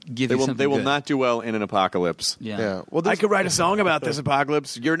give you something. They will good. not do well in an apocalypse. Yeah. Well, I could write a song about this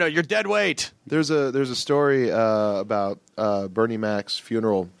apocalypse. You're dead weight. There's a story about Bernie Mac's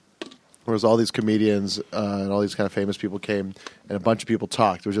funeral. There was all these comedians and all these kind of famous people came, and a bunch of people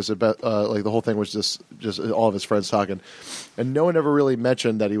talked. It was just about the whole thing was just all of his friends talking, and no one ever really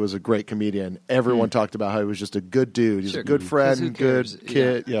mentioned that he was a great comedian. Everyone talked about how he was just a good dude. He's a good friend, good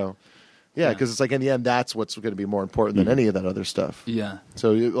kid. Because it's like in the end, that's what's going to be more important than any of that other stuff. Yeah.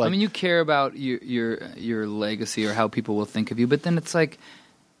 So you care about your legacy or how people will think of you, but then it's like.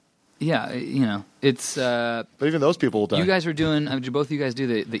 Yeah, it's. But even those people will die. You guys were doing. Both of you guys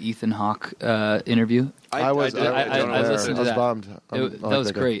do the Ethan Hawke interview. I was listening to that. Bummed. That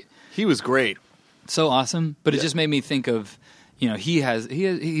was great. He was great. So awesome, but it just made me think of,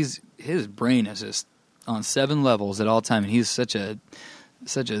 his brain is just on 7 levels at all time, and he's such a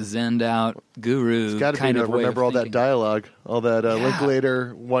zenned out guru. It's got to kind be of to remember all that dialogue, all that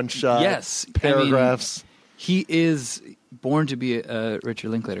Linklater one shot, paragraphs. He is born to be a Richard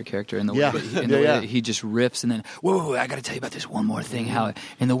Linklater character in the way that he just riffs and then, whoa, I got to tell you about this one more thing, how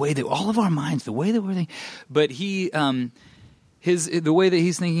in the way that all of our minds, the way that we're thinking, but he, the way that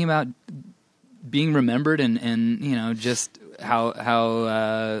he's thinking about being remembered and just how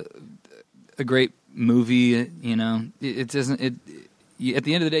a great movie, it doesn't, at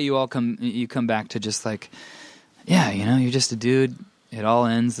the end of the day, you come back to just like, you're just a dude. It all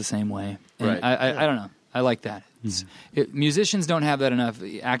ends the same way. And right. I don't know. I like that. Musicians don't have that enough.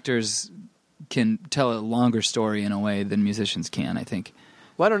 Actors can tell a longer story in a way than musicians can, I think.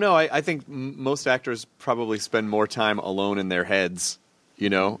 Well, I don't know. I think most actors probably spend more time alone in their heads,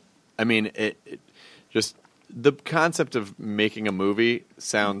 I mean, it just the concept of making a movie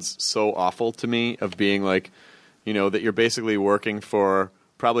sounds so awful to me, of being like, that you're basically working for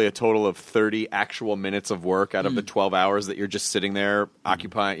probably a total of 30 actual minutes of work out of the 12 hours that you're just sitting there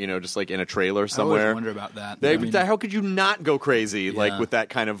occupying, just like in a trailer somewhere. I always wonder about that. How could you not go crazy like with that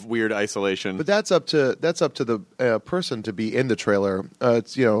kind of weird isolation? But that's up to the person to be in the trailer.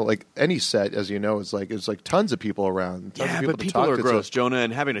 It's like any set, as you know, is like tons of people around. But people are gross, Jonah,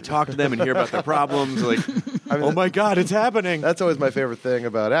 and having to talk to them and hear about their problems. Like, oh my God, it's happening. That's always my favorite thing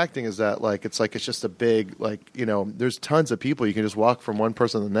about acting is that it's just a big there's tons of people. You can just walk from one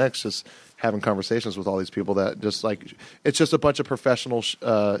person to the next, just having conversations with all these people that just it's just a bunch of professional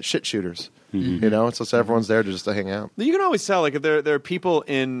shit shooters. Mm-hmm. So everyone's there just to hang out. You can always tell if there are people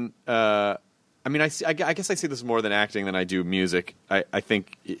in. I guess I see this more than acting than I do music. I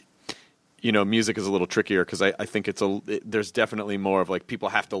think. Music is a little trickier because I think there's definitely more of people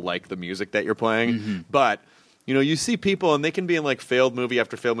have to like the music that you're playing, but. You see people and they can be in failed movie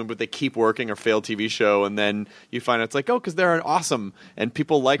after failed movie, but they keep working, or failed TV show, and then you find it's because they're awesome and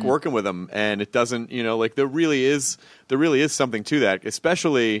people like working with them, and it doesn't, there really is something to that,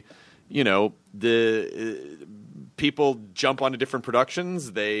 especially, the people jump onto different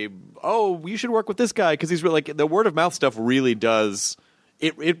productions. You should work with this guy because he's really the word of mouth stuff really does.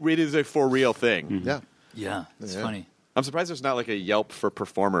 It is a for real thing. Mm-hmm. Yeah, it's funny. I'm surprised there's not a Yelp for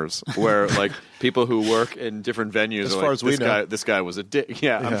performers where people who work in different venues as are far as we know. This guy was a dick.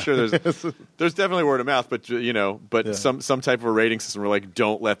 Yeah, I'm sure there's definitely word of mouth, but some type of a rating system where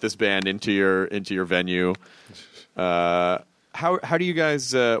don't let this band into your venue. How do you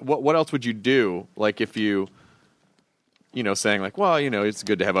guys what else would you do if you saying it's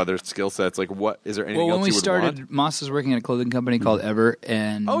good to have other skill sets. What is there anything else you would want? When we started, Moss was working at a clothing company called Ever,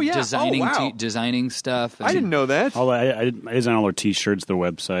 and designing stuff. I didn't know that. I designed all their T-shirts, their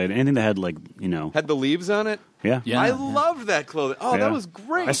website, anything that had had the leaves on it. Yeah. I loved that clothing. Oh, that was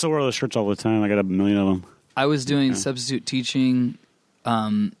great. I still wear those shirts all the time. I got a million of them. I was doing substitute teaching.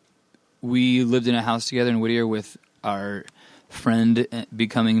 We lived in a house together in Whittier with our friend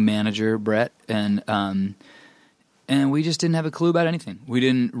becoming manager, Brett, and we just didn't have a clue about anything. We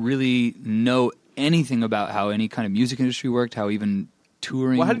didn't really know anything about how any kind of music industry worked, how even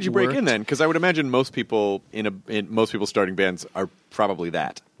touring. Well, how did you break in then? Because I would imagine most people most people starting bands are probably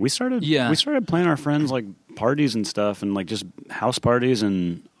that. We started playing our friends parties and stuff, and just house parties,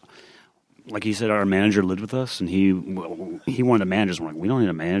 and like he said, our manager lived with us, and he wanted a manager. So we're we don't need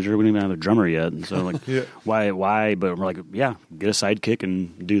a manager. We don't even have a drummer yet. And so why? But we're get a sidekick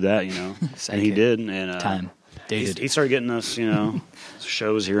and do that, And he did, and time. He started getting us,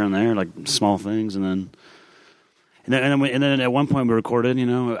 shows here and there, small things, and then at one point we recorded.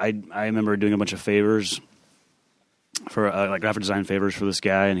 I remember doing a bunch of favors for graphic design favors for this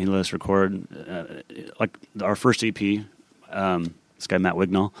guy, and he let us record our first EP. This guy Matt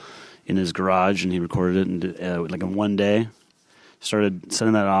Wignall in his garage, and he recorded it in one day. Started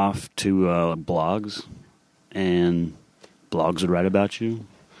sending that off to blogs, and blogs would write about you.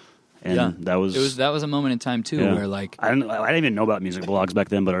 And that was a moment in time too where I didn't even know about music blogs back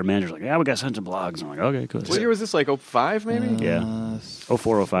then, but our manager's we got sent to blogs. And I'm okay, cool. What year was this? 05 maybe?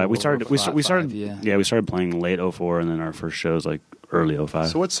 04, 05. We started playing late 04, and then our first shows early 05.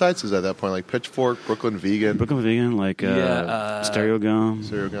 So what sites is at that point? Pitchfork, Brooklyn Vegan, Stereo Gum.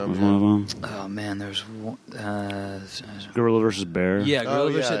 Was one of them. Oh man, there's one. Gorilla versus Bear. Yeah,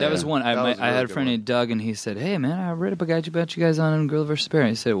 Gorilla versus. That was one. I had a friend named Doug, and he said, "Hey man, I read up about you guys on Gorilla versus Bear." And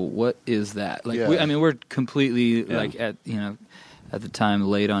he said, "What is that?" We're completely at the time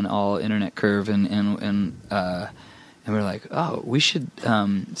late on all internet curve, and we're like, oh, we should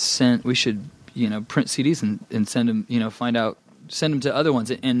print CDs and send them, send them to other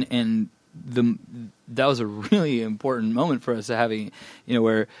ones, and that was a really important moment for us having,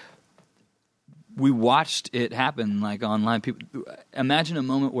 where we watched it happen online. People, imagine a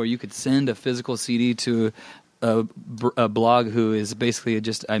moment where you could send a physical CD to a blog who is basically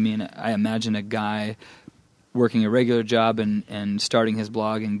I imagine a guy working a regular job and starting his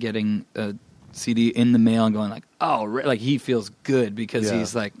blog and getting a CD in the mail and going he feels good because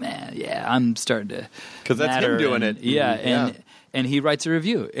he's man, I'm starting to, because that's him doing it. And he writes a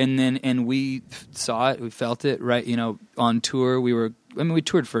review, and we saw it, we felt it, right? On tour, we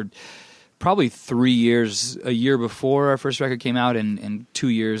toured for probably 3 years, a year before our first record came out, and 2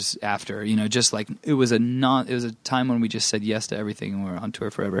 years after. It was a time when we just said yes to everything, and we were on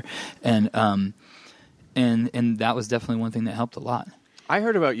tour forever, and that was definitely one thing that helped a lot. I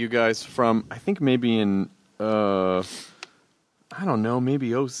heard about you guys from, I think maybe in I don't know,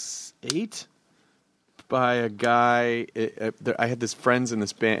 maybe 08. By a guy. I had this friends in a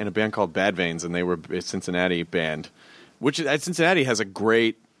band called Bad Veins, and they were a Cincinnati band, which Cincinnati has a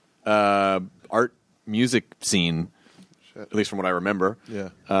great art music scene. at least from what I remember. Yeah.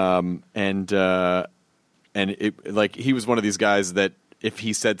 And it, like, he was one of these guys that if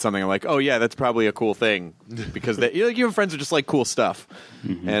he said something, I'm like, oh yeah, that's probably a cool thing, because you have friends who just like cool stuff.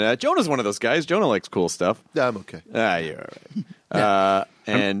 Mm-hmm. And Jonah's one of those guys. Jonah likes cool stuff. Yeah, I'm okay. You're all right.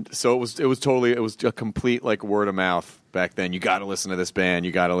 And so it was a complete like word of mouth back then. You got to listen to this band.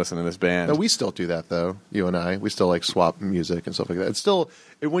 You got to listen to this band. No, we still do that though. You and I, we still like swap music and stuff like that. It's still,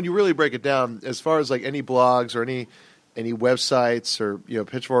 when you really break it down, as far as like any blogs or any websites or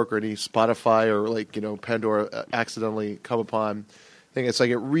Pitchfork or any Spotify or like Pandora accidentally come upon. I think it's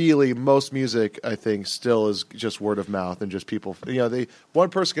like most music, I think, still is just word of mouth and just people. One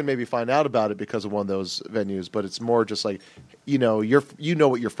person can maybe find out about it because of one of those venues, but it's more just like, what your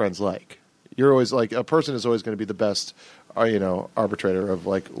friends like. You're always like, a person is always going to be the best, arbitrator of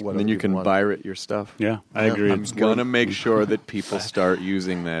like what. And then you can pirate your stuff. Yeah, I agree. I'm gonna make sure that people start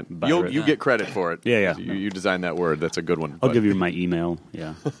using that. You get credit for it. Yeah. You designed that word. That's a good one. I'll give you my email.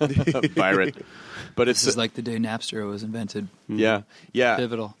 Yeah, pirate. But this is like the day Napster was invented. Yeah.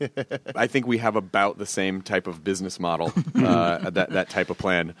 Pivotal. I think we have about the same type of business model, that type of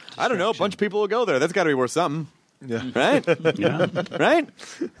plan. I don't know. A bunch of people will go there. That's got to be worth something. Yeah. Right? Yeah. Right?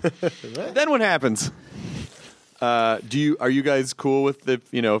 Then what happens? Are you guys cool with if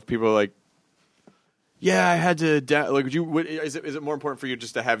people are like, yeah, I had to is it more important for you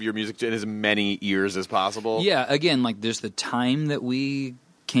just to have your music in as many ears as possible? Yeah, again, like there's the time that we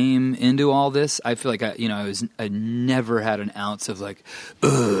came into all this. I feel like I never had an ounce of like,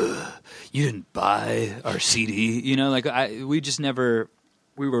 ugh, you didn't buy our CD.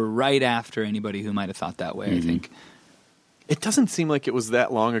 We were right after anybody who might have thought that way. Mm-hmm. I think it doesn't seem like it was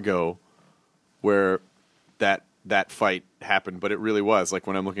that long ago where that fight happened, but it really was. Like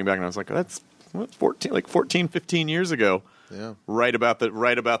when I'm looking back and I was like, that's 14, 15 years ago. Yeah. Right about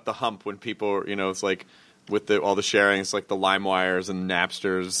the hump when people, it's like with all the sharing, it's like the LimeWires and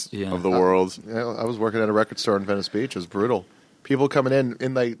Napsters of the world. I was working at a record store in Venice Beach. It was brutal. People coming in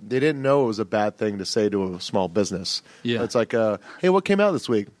and they didn't know it was a bad thing to say to a small business. Yeah. It's like, hey, what came out this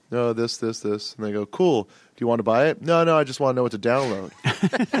week? No, this. And they go, cool. Do you want to buy it? No, I just want to know what to download.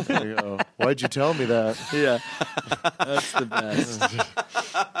 I go, why'd you tell me that? Yeah. That's the best.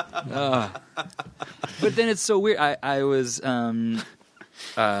 But then it's so weird. I was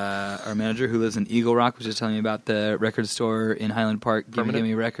our manager who lives in Eagle Rock was just telling me about the record store in Highland Park,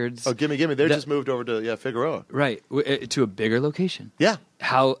 Gimme Records. Oh, Gimme. They just moved over to Figueroa. Right, to a bigger location. Yeah.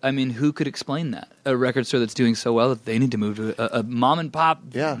 Who could explain that? A record store that's doing so well that they need to move to a mom and pop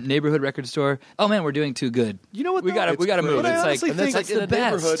neighborhood record store. Oh man, we're doing too good. You know what? We got to move. It's like in a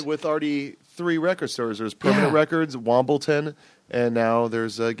neighborhood with already 3 record stores. There's Permanent Records, Wambleton, and now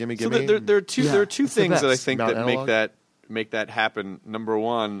there's Gimme. So there are two things that I think that make that happen. Number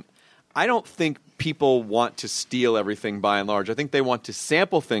one, I don't think people want to steal everything by and large. I think they want to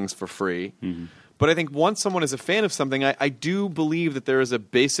sample things for free. Mm-hmm. But I think once someone is a fan of something, I do believe that there is a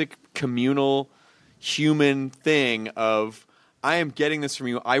basic communal human thing of, I am getting this from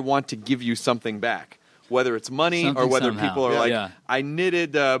you, I want to give you something back. Whether it's money or whether somehow. People are I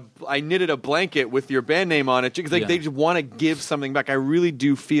knitted a blanket with your band name on it. Because they just want to give something back. I really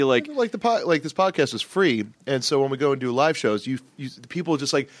do feel like this podcast is free, and so when we go and do live shows, people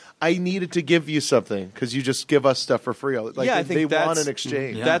just like, I needed to give you something because you just give us stuff for free. I think they want an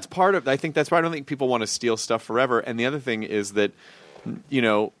exchange. Yeah. That's part of. I think that's part. I don't think people want to steal stuff forever. And the other thing is that,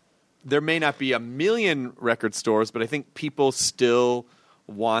 there may not be 1 million record stores, but I think people still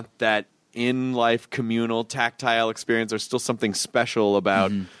want that in-life communal tactile experience. There's still something special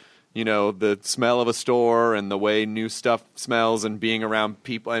about the smell of a store and the way new stuff smells and being around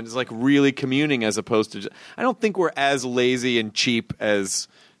people, and it's like really communing as opposed to I don't think we're as lazy and cheap as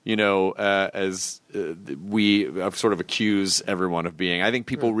we sort of accuse everyone of being. I think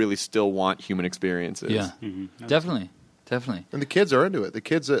people really still want human experiences. Yeah. Definitely. And the kids are into it. The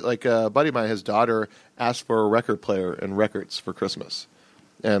kids, like a buddy of mine, his daughter asked for a record player and records for Christmas.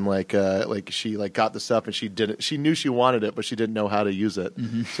 And she got the stuff and she knew she wanted it, but she didn't know how to use it.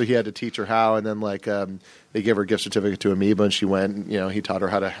 Mm-hmm. So he had to teach her how. And then they gave her a gift certificate to Amoeba, and she went. And, he taught her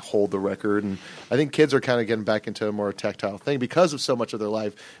how to hold the record. And I think kids are kind of getting back into a more tactile thing because of so much of their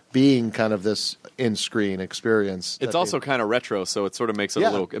life being kind of this in-screen experience. It's also kind of retro, so it sort of makes it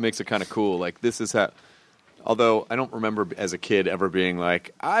it makes it kind of cool. Like this is how. Although I don't remember as a kid ever being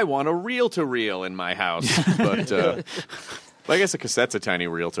like, I want a reel-to-reel in my house, but. I guess a cassette's a tiny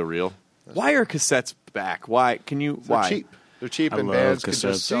reel-to-reel. Why are cassettes back? Why can you? Why? Cheap. They're cheap, and bands can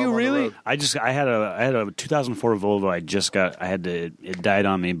just sell them on the road. I had a 2004 Volvo. It died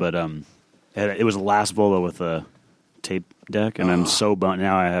on me, but it was the last Volvo with a tape deck, and I'm so bummed.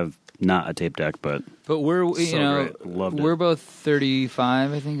 Now I have not a tape deck, but we're we're both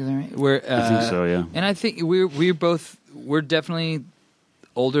 35, I think. Is that right? I think so, yeah. And I think we're definitely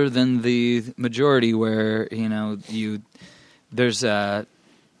older than the majority. Where there's the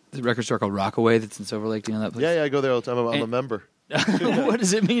record store called Rockaway that's in Silver Lake. Do you know that place? Yeah, I go there all the time. I'm a member. What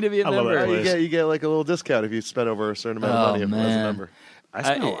does it mean to be a member? You get like a little discount if you spend over a certain amount of money as a member.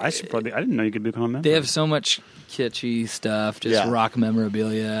 I didn't know you could become a member. They have so much kitschy stuff, just rock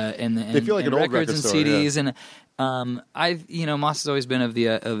memorabilia, and they feel like an old records and store, CDs. And Moss has always been of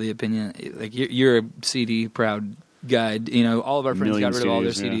the opinion, like you're a CD proud guy. All of our friends got rid of all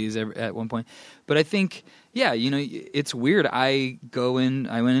their CDs at one point. But I think, it's weird. I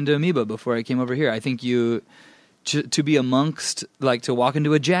went into Amoeba before I came over here. I think to be amongst, like, to walk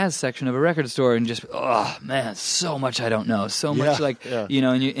into a jazz section of a record store and just, oh man, so much I don't know, so much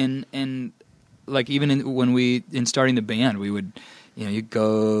and like even when starting the band, we would, you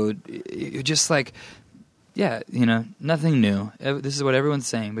go, you just like, nothing new. This is what everyone's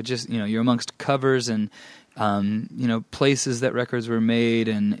saying, but just you're amongst covers and places that records were made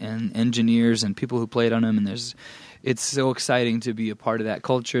and engineers and people who played on them, and it's so exciting to be a part of that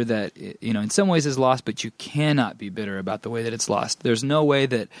culture that, in some ways is lost, but you cannot be bitter about the way that it's lost. There's no way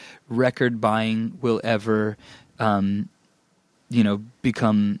that record buying will ever, become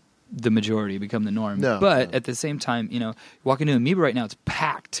the majority, become the norm. But at the same time, walking into Amoeba right now, it's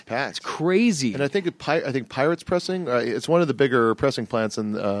packed. It's crazy. And I think Pirates Pressing, it's one of the bigger pressing plants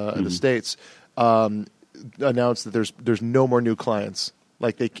in the States, announced that there's no more new clients.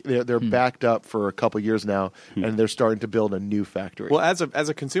 Like they're backed up for a couple years now, and they're starting to build a new factory. Well, as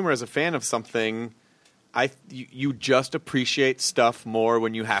a consumer, as a fan of something, you just appreciate stuff more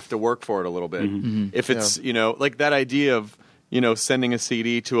when you have to work for it a little bit. Mm-hmm. If it's like that idea of sending a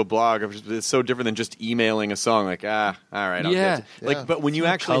CD to a blog, it's so different than just emailing a song. Like all right, I'll get it. But when you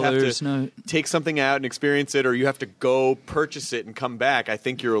actually have to take something out and experience it, or you have to go purchase it and come back, I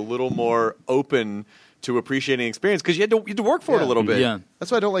think you're a little more open to appreciating the experience because you had to work for it a little bit. Yeah.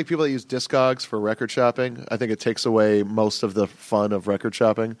 That's why I don't like people that use Discogs for record shopping. I think it takes away most of the fun of record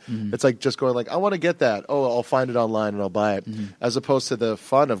shopping. Mm-hmm. It's like just going like, I want to get that. Oh, I'll find it online and I'll buy it. Mm-hmm. As opposed to the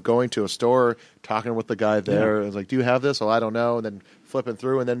fun of going to a store, talking with the guy there. Yeah. It's like, do you have this? Oh, I don't know. And then flipping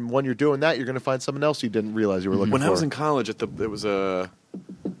through. And then when you're doing that, you're going to find something else you didn't realize you were looking for. When I was in college, it was a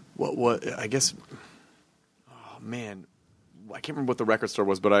I guess. Oh man. I can't remember what the record store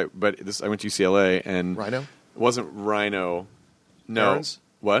was, but I went to UCLA and Rhino? It wasn't Rhino. No. Aaron's?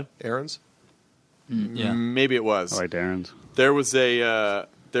 What? Aaron's? Yeah. Maybe it was. I like Aaron's. There was a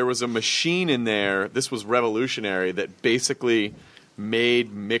machine in there. This was revolutionary that basically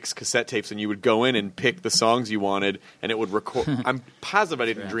made mixed cassette tapes, and you would go in and pick the songs you wanted, and it would record. I'm positive I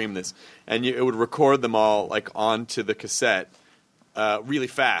didn't dream this, and it would record them all like onto the cassette, really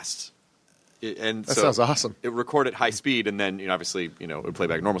fast. And that sounds awesome. It would record at high speed, and then obviously it would play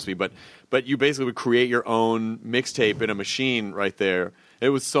back normal speed. But you basically would create your own mixtape in a machine right there. It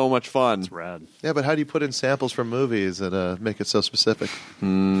was so much fun. It's rad. Yeah, but how do you put in samples from movies that make it so specific? We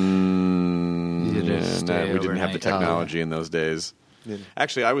didn't have the technology in those days. Yeah.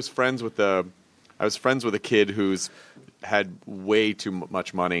 Actually, I was friends with a kid who's had way too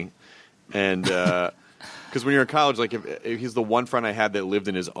much money, and. Because when you're in college, like if he's the one friend I had that lived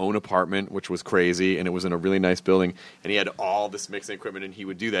in his own apartment, which was crazy, and it was in a really nice building, and he had all this mixing equipment, and he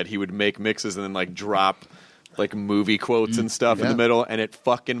would do that. He would make mixes and then like drop like movie quotes and stuff in the middle, and it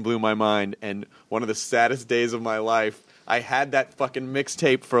fucking blew my mind. And one of the saddest days of my life, I had that fucking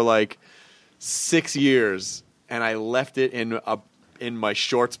mixtape for like 6 years, and I left it in my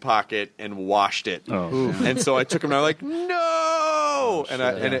shorts pocket and washed it. Oh. And so I took him and I was like, no!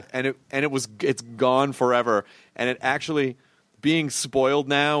 It's gone forever. And it actually, being spoiled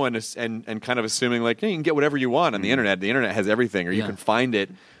now and kind of assuming like, you can get whatever you want on the internet. The internet has everything, or you can find it.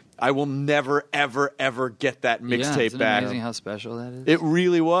 I will never, ever, ever get that mixtape back. Amazing how special that is. It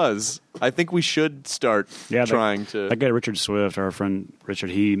really was. I think we should start trying to. That guy Richard Swift, our friend Richard,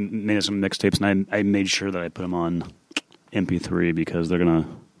 he made us some mixtapes, and I made sure that I put them on MP3 because they're gonna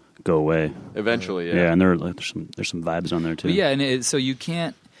go away eventually. Yeah, and there's some vibes on there too. But yeah, and so you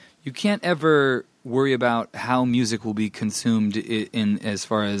can't ever worry about how music will be consumed in as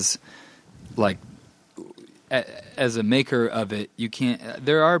far as like as a maker of it. You can't.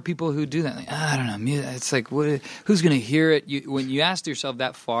 There are people who do that. Like, I don't know. It's like who's going to hear it? When you ask yourself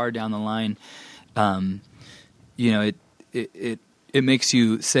that far down the line, it makes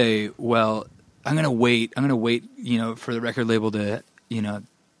you say, well, I'm going to wait, for the record label to,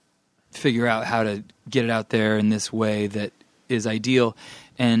 figure out how to get it out there in this way that is ideal.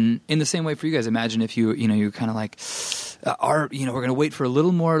 And in the same way for you guys, imagine if you're kind of like, we're going to wait for a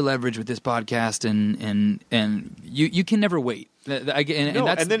little more leverage with this podcast, and you can never wait. And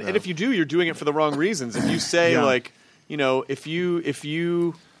if you do, you're doing it for the wrong reasons. If you say if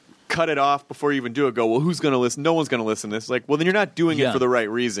you cut it off before you even do it, go, well, who's going to listen? No one's going to listen to this. Like, well, then you're not doing it for the right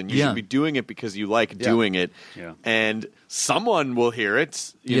reason. You should be doing it because you like doing it, and someone will hear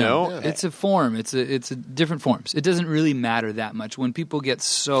it. You know, it's a form. It's a different forms. It doesn't really matter that much when people get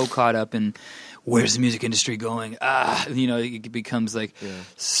so caught up in where's the music industry going. It becomes like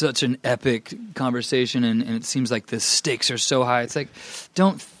such an epic conversation, and it seems like the stakes are so high. It's like,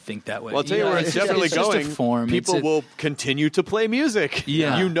 don't think that way. Well, I'll tell you where it's definitely going. Just a form. People will continue to play music.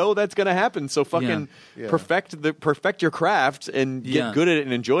 Yeah. You know that's going to happen. So fucking perfect your craft and get good at it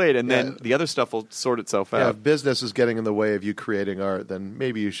and enjoy it, and then the other stuff will sort itself out. Yeah, if business is getting in the way of you creating art, then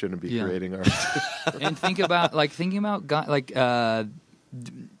maybe you shouldn't be creating art. And thinking about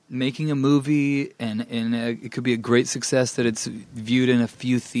making a movie, and it could be a great success that it's viewed in a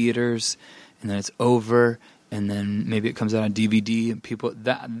few theaters, and then it's over. And then maybe it comes out on DVD, and people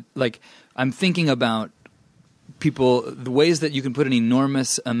I'm thinking about people, the ways that you can put an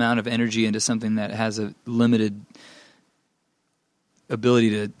enormous amount of energy into something that has a limited ability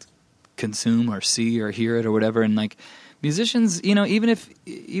to consume or see or hear it or whatever. And like musicians, even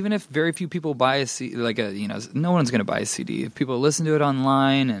if very few people buy a CD, no one's going to buy a CD. If people listen to it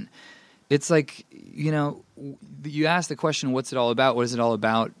online, and it's like, you ask the question, what's it all about? What is it all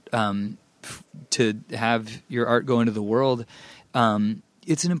about? To have your art go into the world,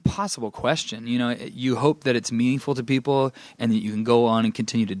 it's an impossible question. You hope that it's meaningful to people and that you can go on and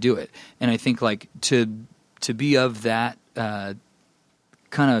continue to do it. And I think like to be of that kind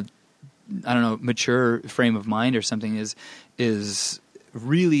of, I don't know, mature frame of mind or something is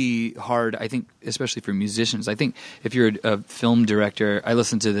really hard. I think, especially for musicians. I think if you're a film director, I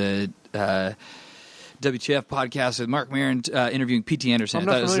listen to the WTF podcast with Mark Maron interviewing P.T. Anderson. I'm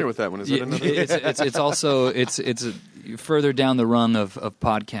not familiar with that one. Is that another? It's also it's further down the rung of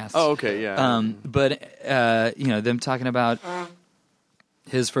podcasts. Oh, okay, yeah. But them talking about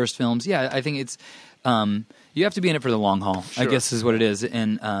his first films. Yeah, I think it's you have to be in it for the long haul. Sure. I guess is what it is.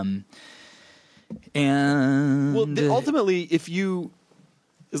 And ultimately,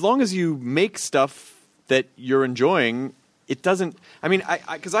 as long as you make stuff that you're enjoying, it doesn't. I mean,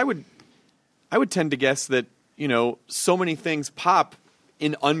 because I would tend to guess that, so many things pop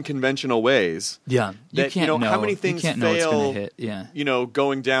in unconventional ways. Yeah. You can't know. How many things fail, hit. Yeah.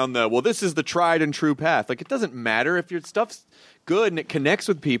 Going down this is the tried and true path. Like, it doesn't matter if your stuff's good and it connects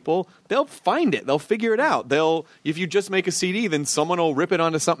with people, they'll find it. They'll figure it out. If you just make a CD, then someone will rip it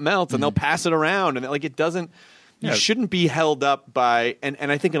onto something else and they'll pass it around. And it doesn't, you shouldn't be held up by, and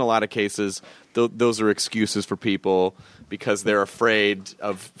I think in a lot of cases, those are excuses for people because they're afraid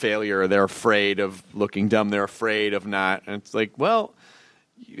of failure, they're afraid of looking dumb, they're afraid of not. And it's like, well,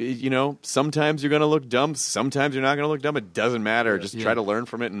 sometimes you're going to look dumb, sometimes you're not going to look dumb. It doesn't matter. Just try to learn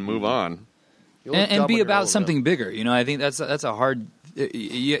from it and move on. And be about something bigger. I think that's a hard.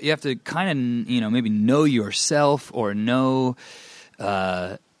 You have to kind of maybe know yourself or know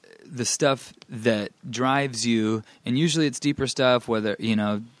the stuff that drives you, and usually it's deeper stuff. Whether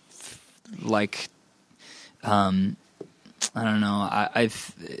I don't know.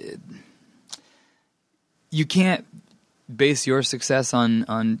 You can't base your success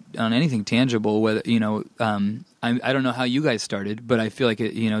on anything tangible. Whether I don't know how you guys started, but I feel like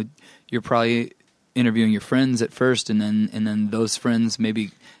you're probably interviewing your friends at first, and then those friends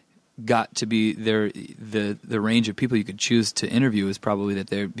maybe got to be the range of people you could choose to interview is probably that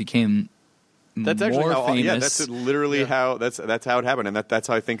they became that's more actually how famous. That's literally how that's how it happened, and that's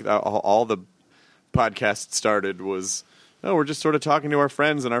how I think all the podcasts started was. Oh, we're just sort of talking to our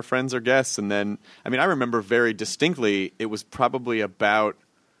friends, and our friends are guests. And then, I remember very distinctly, it was probably it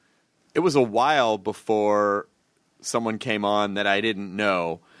was a while before someone came on that I didn't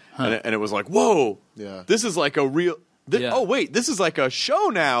know. And it was like, whoa, this is like a real... Oh, wait, this is like a show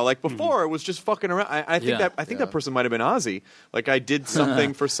now. Like before, it was just fucking around. I think that person might have been Ozzy. Like I did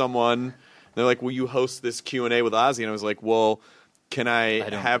something for someone. They're like, will you host this Q&A with Ozzy? And I was like, well... Can I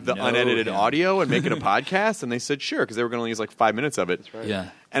have the unedited audio and make it a podcast? And they said sure, because they were going to use like 5 minutes of it. That's right. Yeah.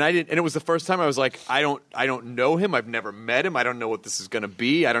 And I didn't. And it was the first time I was like, I don't know him. I've never met him. I don't know what this is going to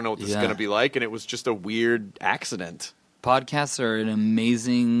be. I don't know what this is going to be like. And it was just a weird accident. Podcasts are an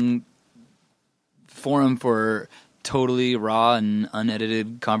amazing forum for totally raw and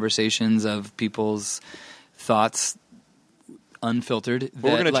unedited conversations of people's thoughts unfiltered.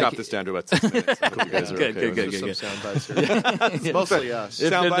 Well, we're going to chop this down to about 6 minutes. Good. Sound bites here. It's mostly us.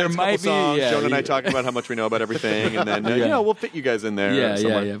 Sound bites, there might be songs, Jonah and I talking about how much we know about everything, and then we'll fit you guys in there.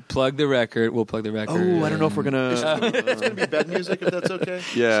 Yeah. Plug the record. We'll plug the record. Oh, I don't know if we're going to... It's going to be bed music, if that's okay.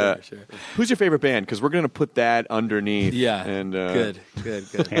 Yeah. Sure. Who's your favorite band? Because we're going to put that underneath. Yeah. And, Good.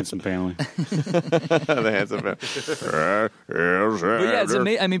 Handsome Family. The Handsome Family. But yeah, it's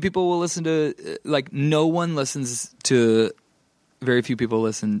amazing. I mean, people will listen to no one listens to. Very few people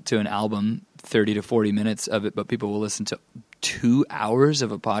listen to an album 30 to 40 minutes of it, but people will listen to 2 hours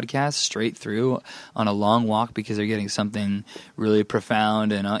of a podcast straight through on a long walk because they're getting something really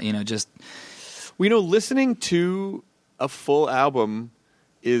profound and just. Listening to a full album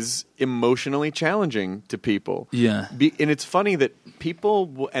is emotionally challenging to people. Yeah. And it's funny that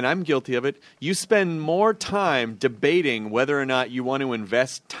people, and I'm guilty of it, you spend more time debating whether or not you want to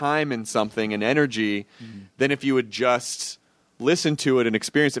invest time in something and energy than if you would just listen to it and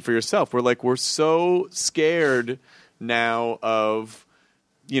experience it for yourself. We're so scared now of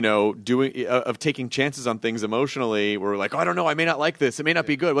taking chances on things emotionally. We're like, oh, I don't know, I may not like this. It may not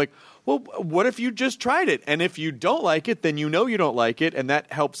be good. Like, well, what if you just tried it? And if you don't like it, then you don't like it, and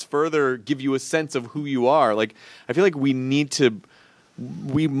that helps further give you a sense of who you are. Like, I feel like we need to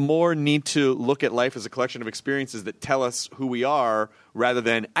look at life as a collection of experiences that tell us who we are, rather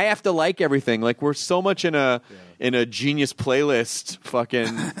than I have to like everything. Like, we're so much in a Genius playlist fucking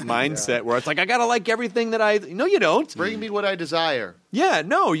mindset where it's like I gotta like everything that no, you don't. Bring me what I desire. Yeah,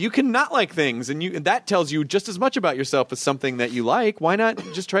 no, you can not like things, and that tells you just as much about yourself as something that you like. Why not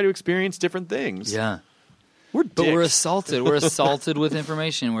just try to experience different things? Yeah. But we're assaulted. We're assaulted with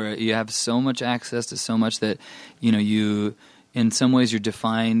information where you have so much access to so much that you. In some ways, you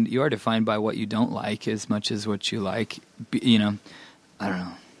are defined by what you don't like as much as what you like. I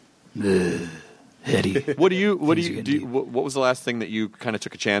don't know. Heady. What was the last thing that you kind of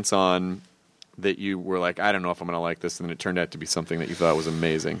took a chance on that you were like, I don't know if I'm going to like this, and then it turned out to be something that you thought was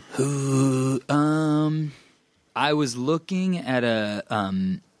amazing? I was looking at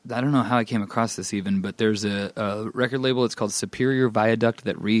I don't know how I came across this even, but there's a record label. It's called Superior Viaduct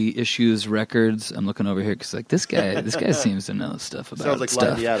that reissues records. I'm looking over here because this guy seems to know stuff about. Sounds like stuff.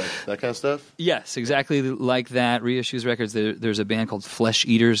 Live the Attic, that kind of stuff. Yes, exactly like that. Reissues records. There's a band called Flesh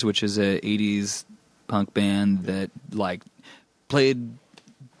Eaters, which is a '80s punk band that played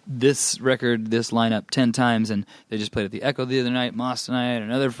this record, this lineup 10 times, and they just played at the Echo the other night. Moss and I and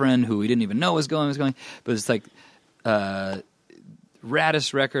another friend who we didn't even know was going, but it's like.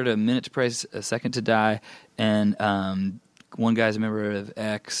 Raddest record, A Minute to Pray, A Second to Die, and one guy's a member of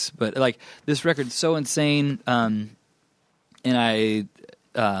X. But this record's so insane, and I,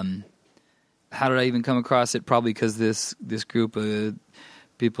 how did I even come across it? Probably because this group of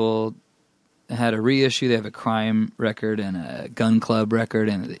people had a reissue. They have a crime record and a gun club record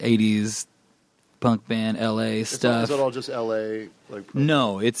and the '80s punk band, LA stuff. Is it all just LA?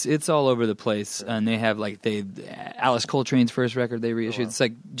 No, it's all over the place, and they have Alice Coltrane's first record they reissued. It's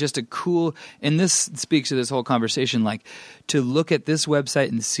just a cool, and this speaks to this whole conversation. To look at this website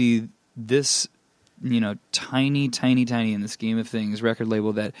and see this, tiny in the scheme of things, record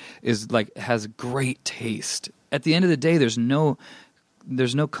label that is has great taste. At the end of the day, there's no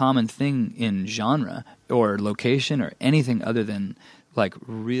common thing in genre or location or anything other than.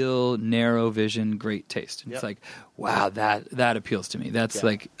 Real narrow vision, great taste. It's wow, that appeals to me. That's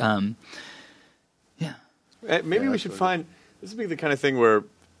Maybe we should find, this would be the kind of thing where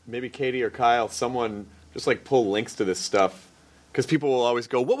maybe Katie or Kyle, someone just pull links to this stuff. Because people will always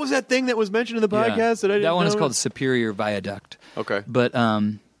go, what was that thing that was mentioned in the podcast that I didn't know? That one is called Superior Viaduct. Okay. But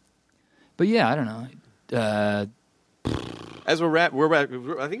yeah, I don't know. As we're I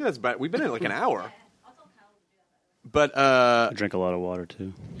think that's about, we've been in an hour. But I drink a lot of water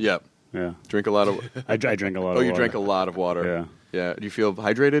too. Yeah. Yeah. Drink a lot of. I drink a lot of water. Oh, you drank a lot of water. Yeah. Yeah. Do you feel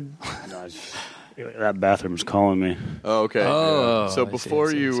hydrated? No, that bathroom's calling me. Oh, okay. Oh. So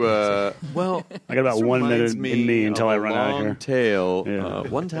before well, I got about 1 minute in me until I run out of here. Tale. Yeah.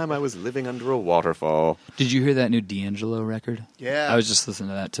 One time I was living under a waterfall. Did you hear that new D'Angelo record? Yeah. I was just listening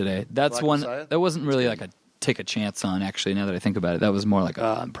to that today. That's Black one Messiah? that wasn't really a take a chance on. Actually, now that I think about it, that was more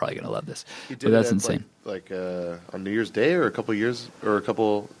I'm probably gonna love this. You did But that's it insane. On New Year's Day or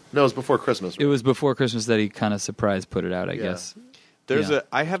no, it was before Christmas. Right? It was before Christmas that he kind of surprise put it out. I guess.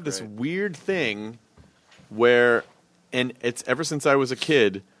 I have this weird thing where, and it's ever since I was a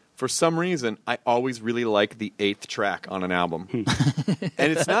kid. For some reason, I always really like the 8th track on an album.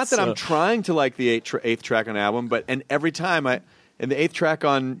 And it's not that I'm trying to like the 8th track on an album, and every time and the 8th track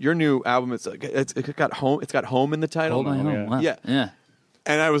on your new album, it's got home in the title. Hold My Home. Wow. Yeah.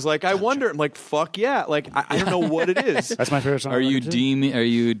 And I was like, I wonder. I'm like, fuck yeah. Like, I don't know what it is. That's my favorite song. Are you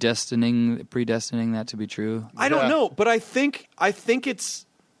predestining that to be true? I don't know, but I think it's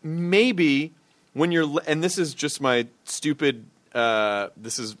maybe when you're, and this is just my stupid,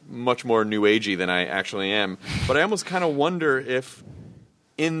 this is much more new agey than I actually am, but I almost kind of wonder if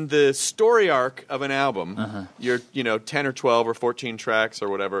in the story arc of an album, you're 10 or 12 or 14 tracks or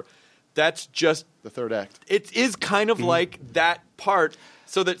whatever, that's just the third act. It is kind of like that part,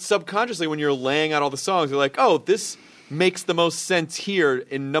 so that subconsciously when you're laying out all the songs, you're like, oh, this makes the most sense here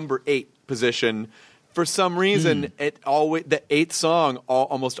in number 8 position. For some reason, the 8th song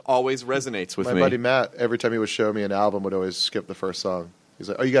almost always resonates with me. My buddy Matt, every time he would show me an album, would always skip the first song. He's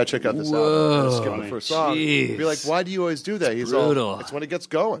like, "Oh, you gotta check out this album." I'd skip the first song. He'd be like, "Why do you always do that?" He's brutal. all, "It's when it gets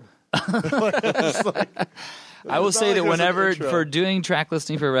going." I will say that whenever, for doing track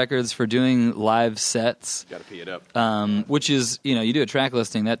listing for records, for doing live sets, gotta pee it up. Which is, you do a track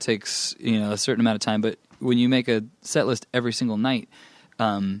listing, that takes, a certain amount of time. But when you make a set list every single night,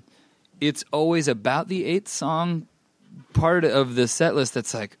 it's always about the 8th song part of the set list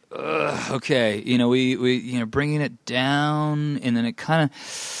that's like, okay, we bringing it down, and then it kind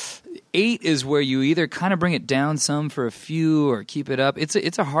of 8 is where you either kind of bring it down some for a few or keep it up.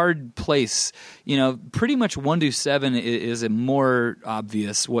 It's a hard place. Pretty much 1 to 7 is a more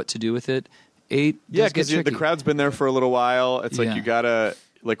obvious what to do with it. 8, yeah, because the crowd's been there for a little while. It's like you gotta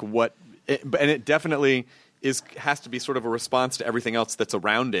and it definitely has to be sort of a response to everything else that's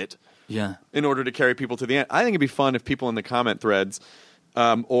around it. Yeah. In order to carry people to the end. I think it'd be fun if people in the comment threads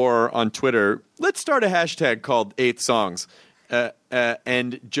or on Twitter, let's start a hashtag called 8 songs.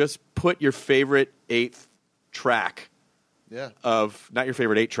 And just put your favorite 8th track of, not your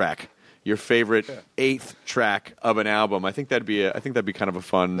favorite 8 track, your favorite 8th track of an album. I think that'd be kind of a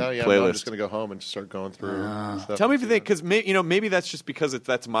fun playlist. I'm just gonna go home and just start going through stuff. Tell me if you think, because maybe that's just because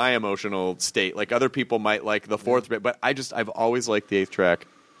that's my emotional state. Like other people might like the 4th bit, but I've always liked the 8th track.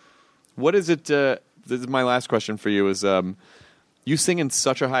 What is it? This is my last question for you. Is you sing in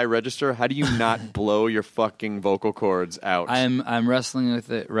such a high register? How do you not blow your fucking vocal cords out? I'm wrestling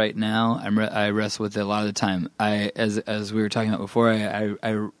with it right now. I wrestle with it a lot of the time. As we were talking about before,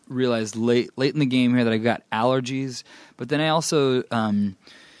 I realized late in the game here that I got allergies. But then I also,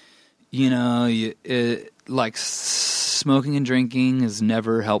 like smoking and drinking is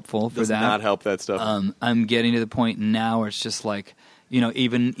never helpful for that. Does not help that stuff. I'm getting to the point now where it's just like,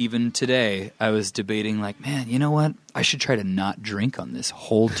 even today, I was debating, like, man, you know what? I should try to not drink on this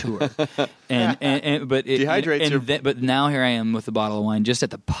whole tour. But it dehydrates but now here I am with a bottle of wine just at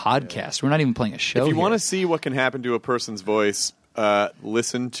the podcast. We're not even playing a show. If you want to see what can happen to a person's voice,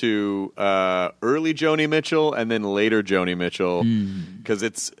 listen to early Joni Mitchell and then later Joni Mitchell, because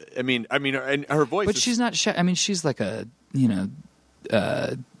it's. I mean, and her voice. But she's not. She's like a.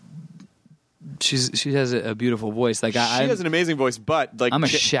 She has a beautiful voice. Like she has an amazing voice, but like I'm a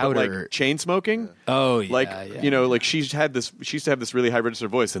shouter. Like chain smoking. Oh yeah, like she used to have this really high register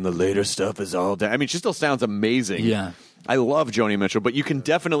voice, and the later stuff is all down. I mean, she still sounds amazing. Yeah, I love Joni Mitchell, but you can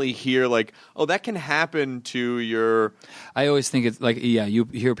definitely hear like, oh, that can happen to your. I always think it's like, you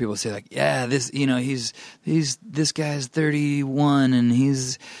hear people say like, this, he's this guy's 31 and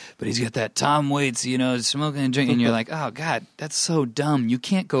he's got that Tom Waits, smoking and drinking, and you're like, oh God, that's so dumb. You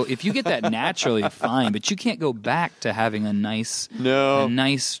can't go if you get that naturally, fine, but you can't go back to having a nice,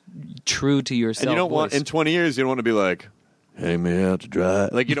 true to yourself. And you don't voice. Want in 20 years, you don't want to be like. Hang me out to dry.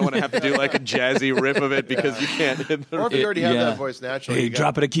 Like, you don't want to have to do like a jazzy riff of it because you can't. Or if you already have that voice naturally. Hey,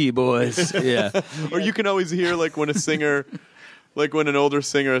 drop it a key, boys. Yeah. Or you can always hear like when a singer, like when an older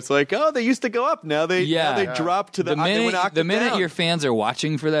singer, it's like, oh, they used to go up. Now they drop to the minute down. Your fans are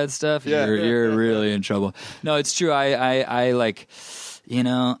watching for that stuff, you're really in trouble. No, it's true. I like,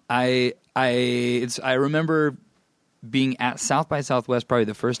 I remember being at South by Southwest probably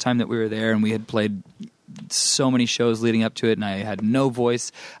the first time that we were there, and we had played so many shows leading up to it, and I had no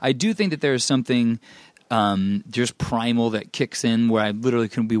voice. I do think that there is something just primal that kicks in where I literally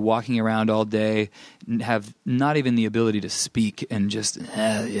can be walking around all day and have not even the ability to speak and just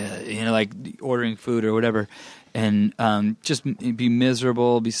like ordering food or whatever, and just be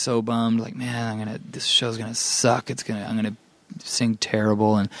miserable, be so bummed, like, man, this show's gonna suck. I'm gonna sing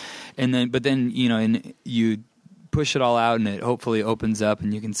terrible, and then and you push it all out, and it hopefully opens up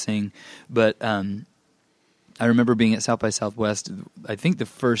and you can sing, but. I remember being at South by Southwest, I think the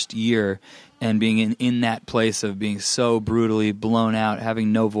first year, and being in that place of being so brutally blown out,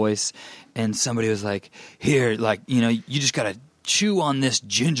 having no voice, and somebody was like, here, like, you just got to chew on this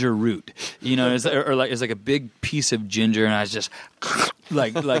ginger root, it's like a big piece of ginger, and I was just,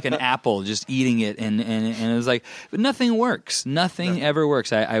 like an apple, just eating it, and it was like, but nothing works. Nothing ever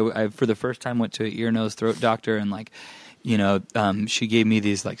works. I for the first time went to an ear, nose, throat doctor, and like, she gave me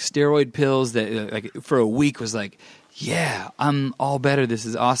these like steroid pills that like for a week was like, yeah, I'm all better. This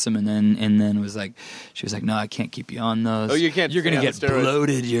is awesome. And then was like, she was like, no, I can't keep you on those. Oh, you can't. You're gonna get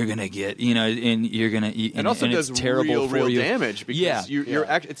bloated. You're gonna get, and you're gonna eat. And also does it's terrible real for you. damage because you're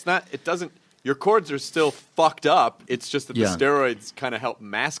actually, it's not. It doesn't. Your cords are still fucked up. It's just that the steroids kind of help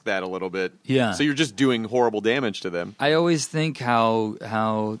mask that a little bit. Yeah. So you're just doing horrible damage to them. I always think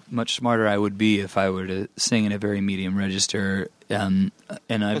how much smarter I would be if I were to sing in a very medium register, and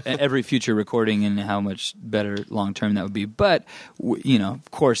every future recording, and how much better long term that would be. But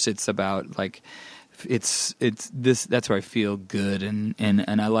of course, it's about like it's this. That's where I feel good, and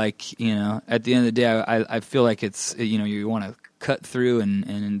I like at the end of the day, I feel like it's you want to cut through,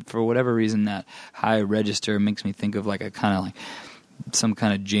 and for whatever reason that high register makes me think of like a kind of like some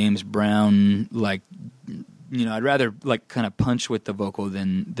kind of James Brown, like I'd rather like kind of punch with the vocal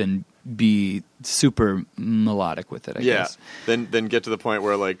than be super melodic with it, I guess. Then get to the point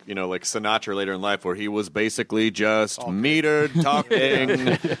where like Sinatra later in life, where he was basically just metered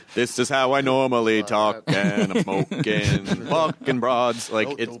talking. This is how I normally talk, and I'm smoking fucking broads like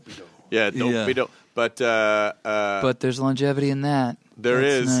it's dope. But there's longevity in that. That's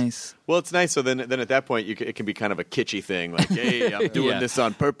is nice. Well, it's nice. So then at that point, it can be kind of a kitschy thing, like, "Hey, I'm doing this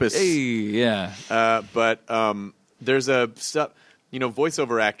on purpose." Hey, yeah. But there's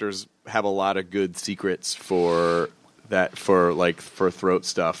voiceover actors have a lot of good secrets for that, for throat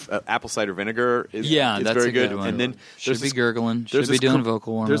stuff. Apple cider vinegar is that's very a good one. And then should be gurgling. Should be doing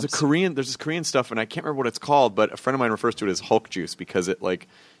vocal warm-ups. There's this Korean stuff, and I can't remember what it's called, but a friend of mine refers to it as Hulk juice because it like.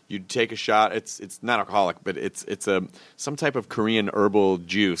 You take a shot. It's not alcoholic, but it's some type of Korean herbal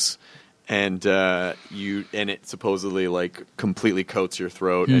juice, and it supposedly like completely coats your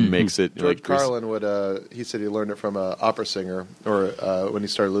throat and makes it. George Carlin would. He said he learned it from an opera singer, or when he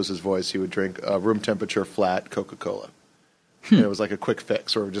started to lose his voice, he would drink room temperature flat Coca-Cola, and it was like a quick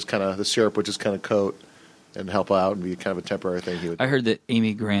fix, or just kind of the syrup would just kind of coat and help out and be kind of a temporary thing. I heard that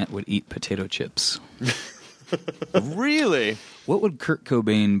Amy Grant would eat potato chips. Really? What would Kurt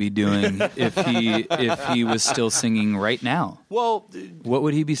Cobain be doing if he was still singing right now? Well, what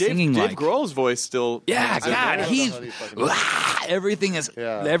would he be singing like? Dave Grohl's voice still. Yeah, God, he's everything is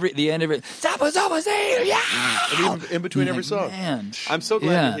the end of it. And even in between every song. Man. I'm so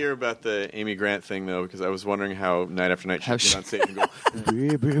glad to hear about the Amy Grant thing though, because I was wondering how night after night she'd get on stage and go,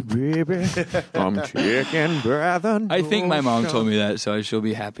 "Baby, I'm chicken breathing." I think my mom told me that, so she'll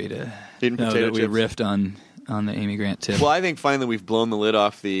be happy to know that we riffed on the Amy Grant tip. Well, I think finally we've blown the lid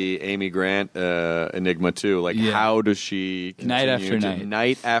off the Amy Grant enigma too. Like, how does she night after night,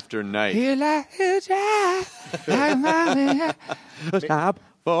 night after night? Stop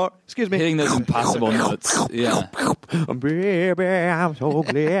for hitting those impossible notes. Yeah, baby, I'm so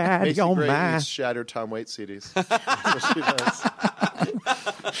glad you're mine. Shattered Tom Waits CDs. That's what she does.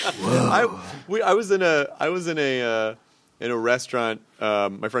 I was in a restaurant.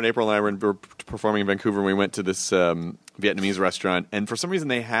 My friend April and I were performing in Vancouver, and we went to this Vietnamese restaurant. And for some reason,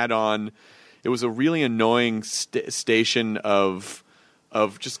 they had on. It was a really annoying station of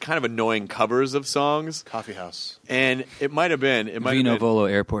just kind of annoying covers of songs. Coffee House. And it might have been. Vino Volo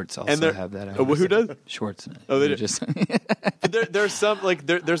Airports also have that. Who does? Schwartz. Oh, they just. There's some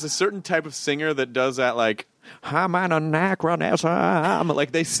there's a certain type of singer that does that like. I'm an anachronism.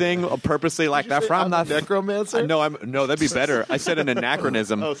 Like they sing purposely like that from the necromancer. No, that'd be better. I said an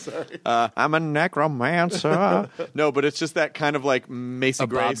anachronism. Oh, sorry. I'm a necromancer. No, but it's just that kind of like Macy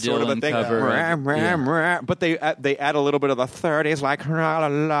Gray sort of a thing. But they add a little bit of the 30s, like la, la,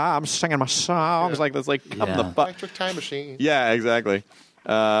 la, I'm singing my songs like this, like come the fuck. Electric Time Machine. Yeah, exactly.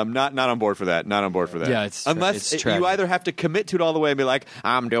 Not on board for that. Not on board for that. Yeah, unless it's you either have to commit to it all the way and be like,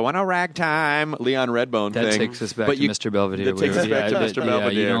 I'm doing a ragtime Leon Redbone that thing. takes us back to Mr. Belvedere. That takes us back to Mr.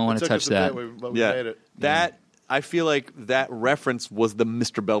 Belvedere. You don't want to touch that. That I feel like that reference was the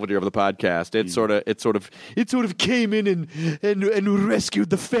Mr. Belvedere of the podcast. It sort of came in and rescued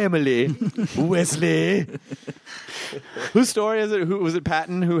the family. Wesley. Whose story is it? Who was it?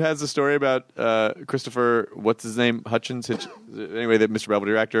 Patton who has the story about Christopher? What's his name? Hutchins. Anyway, the Mr.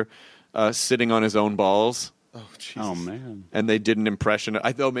 Belvedere actor sitting on his own balls. Oh, Jesus. Oh, man. And they did an impression.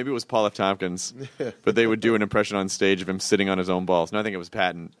 I thought maybe it was Paul F. Tompkins, but they would do an impression on stage of him sitting on his own balls. No, I think it was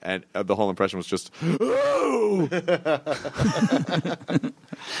Patton, and the whole impression was just, oh!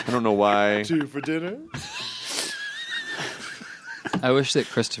 I don't know why. 2 for dinner? I wish that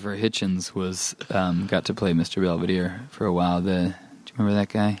Christopher Hitchens was got to play Mr. Belvedere for a while. Do you remember that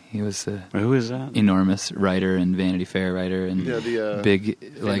guy? He was who is that? Enormous writer and Vanity Fair writer and big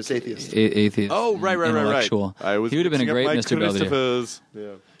atheist. Atheist. Oh, right. Intellectual. He would have been a great Mr. Belvedere.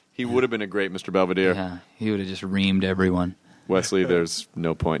 Yeah. He would have been a great Mr. Belvedere. Yeah, he would have just reamed everyone. Wesley, there's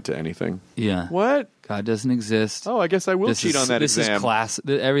no point to anything. Yeah. What? God doesn't exist. Oh, I guess I will cheat on that this exam. Is class.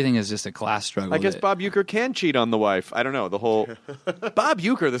 Everything is just a class struggle. I guess Bob Uecker can cheat on the wife. I don't know. The whole Bob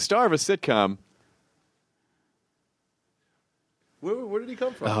Uecker, the star of a sitcom. Where did he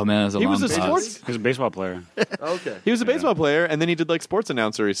come from? Oh man, it was a he long was a pause. sports. He was a baseball player. Okay. He was a baseball player, and then he did like sports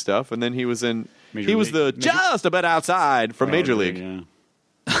announcery stuff, and then he was in. Major was League. just a bit outside from Major League. Yeah.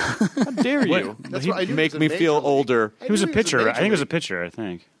 How dare you? That's what I knew make he was me in feel Major League. older. He was a pitcher. I think he was a League. pitcher. I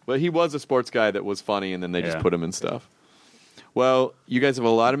think. But he was a sports guy that was funny, and then they just put him in stuff. Well, you guys have a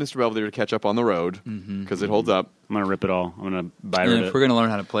lot of Mr. Belvedere to catch up on the road because it holds up. I'm gonna rip it all. I'm gonna buy And it. if we're gonna learn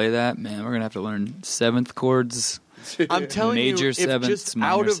how to play that, man, we're gonna have to learn seventh chords. I'm telling Major you, if sevenths, just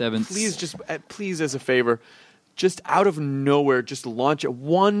minor out of sevenths. please, as a favor, just out of nowhere, just launch it.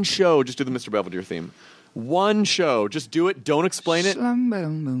 One show, just do the Mr. Belvedere theme. One show, just do it. Don't explain it.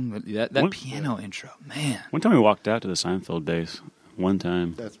 That piano intro, man. One time we walked out to the Seinfeld days. One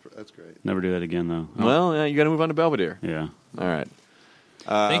time. That's great. Never do that again though. Well, you got to move on to Belvedere. Yeah. All right.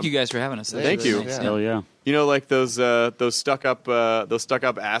 Thank you guys for having us. Thank you. Yeah. Hell yeah. You know, like those stuck up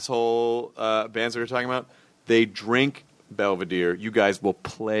asshole bands that we were talking about. They drink Belvedere. You guys will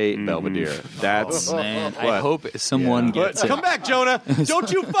play Belvedere. That's Man, I what? hope someone But gets it. come back, Jonah.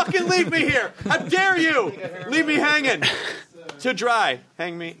 Don't you fucking leave me here. How dare you? Leave me hanging. To dry.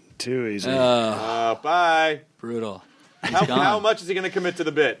 Hang me. Too easy. Bye. Brutal. How much is he going to commit to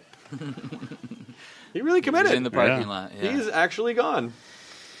the bit? He really committed. He's in the parking lot. Yeah. He's actually gone.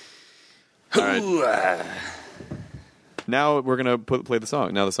 All right. Now we're going to play the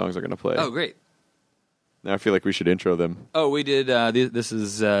song. Now the songs are going to play. Oh, great. Now I feel like we should intro them. Oh, we did. This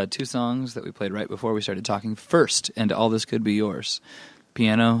is two songs that we played right before we started talking. First, And All This Could Be Yours.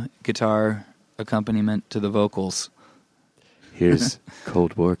 Piano, guitar, accompaniment to the vocals. Here's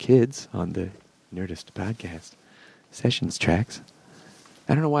Cold War Kids on the Nerdist Podcast Sessions tracks.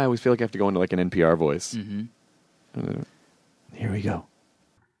 I don't know why I always feel like I have to go into like an NPR voice. Mm-hmm. Here we go.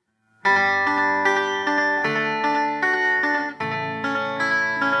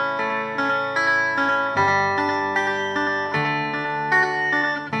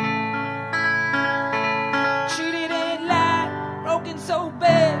 Cheated and lied, broken so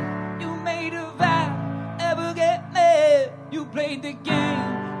bad. You made a vow, never get mad. You played the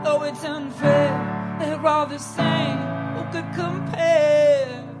game, though it's unfair. They're all the same, who could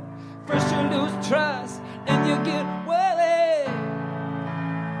compare? First you lose trust, then you get worried.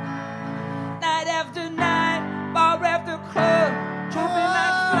 Night after night, bar after club, dropping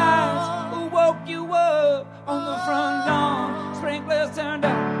like flies. Who woke you up on the front lawn? Sprinklers turned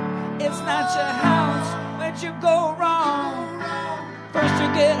up. It's not your house. Where'd you go wrong? First you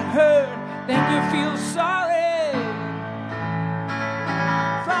get hurt, then you feel sorry.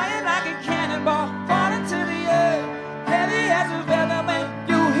 Flying like a cannonball, falling to the earth. Heavy as a feather when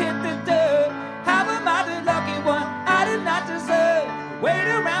you hit the dirt. How am I the lucky one I did not deserve? Wait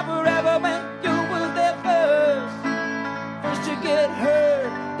around forever when you were there first. First you get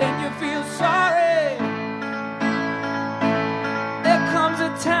hurt, then you feel sorry. There comes a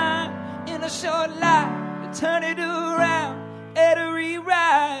time in a short life to turn it around, at a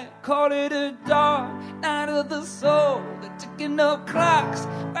rewrite. Call it a dark night of the soul. The ticking of clocks,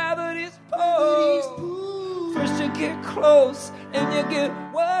 gravity's pull. First you get close, and you get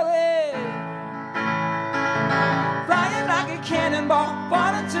worried. Flying like a cannonball,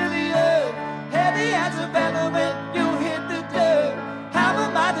 falling to the earth. Heavy as a feather when you hit the dirt. How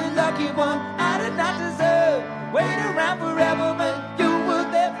am I the lucky one I did not deserve? Wait around forever when you were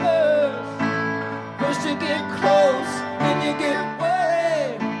there first. First you get close, then you get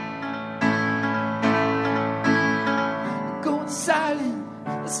worried. Going silent,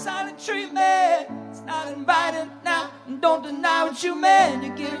 a silent treatment. It's not inviting now, and don't deny what you meant.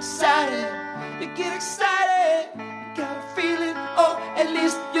 You get excited, you get excited. You got a feeling, oh, at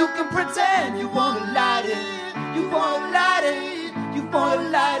least you can pretend. You wanna light it, you wanna light it, you wanna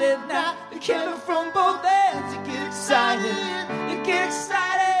light it now. The candle from both ends. You get excited, you get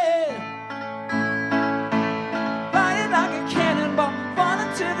excited. Flying like a cannonball,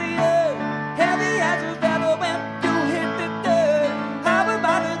 falling to the earth. Heavy as a feather when you hit the dirt. How am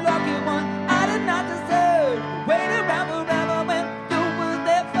I the lucky one I did not deserve? Wait around forever when you were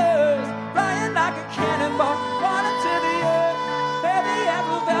there first. Flying like a cannonball, falling to the earth. Heavy as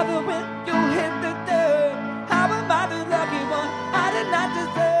a feather when you hit the dirt. How am I the lucky one I did not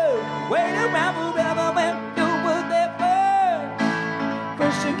deserve? Wait around forever.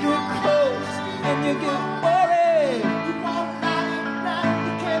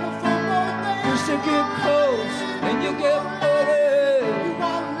 get close and you get buried. You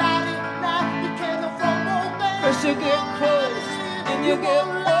won't light it now, you can't afford more than. First you get close and you get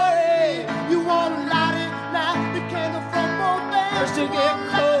buried. You won't light it now, you can't afford more than. First you get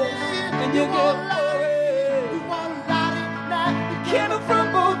close and you get buried. You won't light it now, you can't afford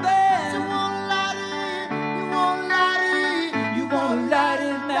more than. You won't light it, you won't light it. You won't light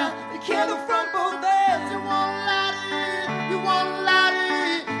it now, you can't afford more than. You won't light it, you won't light it.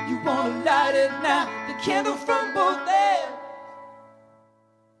 You won't light it now, the candle from both ends.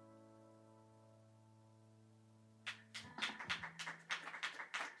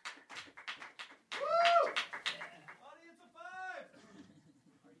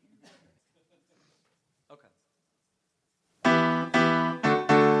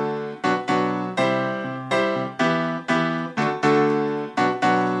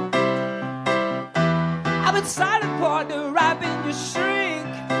 I've been silent partner, I've been your shrink.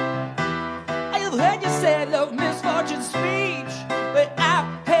 I've heard you say love misfortune speech, but I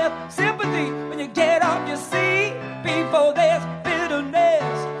have sympathy when you get off your seat. Before there's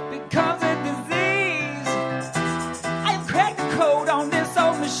bitterness becomes a disease. I've cracked the code on this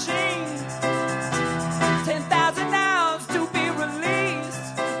old machine. 10,000 hours to be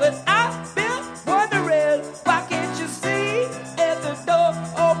released, but I've been wondering, why can't you see? If the door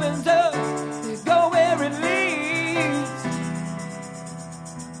opens up, you go where it leads.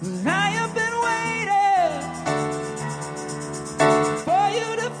 I have been waiting for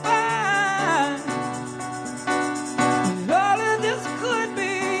you to find that all of this could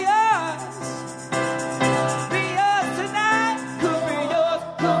be yours. Be yours tonight. Could be yours,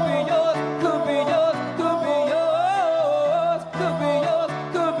 could be yours, could be yours, could be yours, could be yours,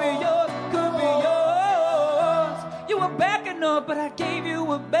 could be yours, could be yours. You were backing up, but I gave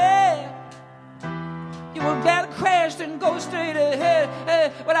you a bed. You were about to crash and go straight ahead.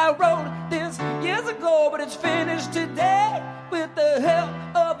 But I wrote this years ago, but it's finished today with the help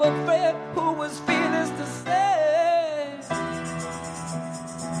of a friend who was fearless to say.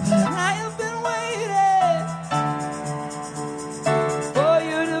 I have been waiting for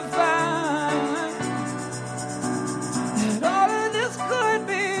you to find that all of this could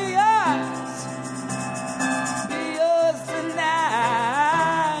be yours. Be yours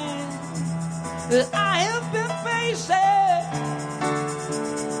tonight. I have been patient,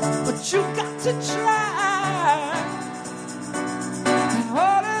 but you got to try.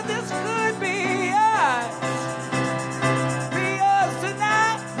 All of this could be yours. Be yours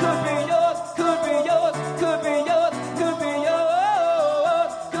tonight. Could be yours, could be yours, could be yours, could be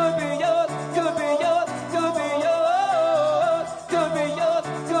yours, could be yours, could be yours, could be yours, could be yours,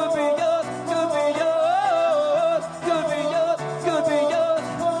 could be yours, could be yours, could be yours, could be yours.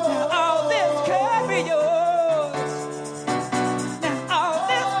 Now all this could be yours. Now all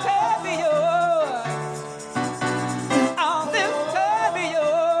this could be yours. Now all this could be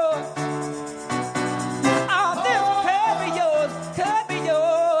yours. Now all this could be yours. Could be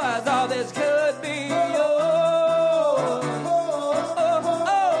yours. All this could be yours.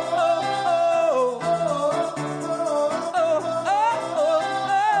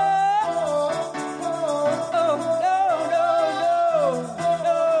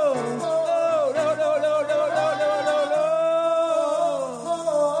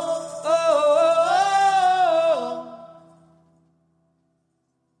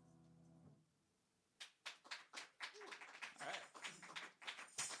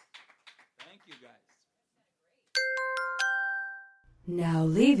 Thank you, guys. Now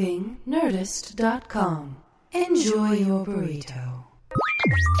leaving Nerdist.com. Enjoy your burrito.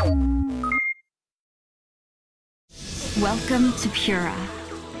 Welcome to Pura,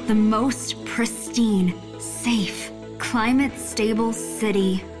 the most pristine, safe, climate-stable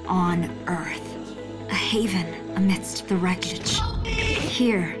city on Earth. A haven amidst the wreckage.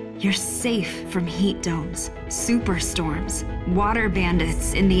 Here, you're safe from heat domes, superstorms, water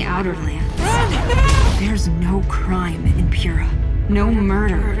bandits in the outer lands. There's no crime in Pura. No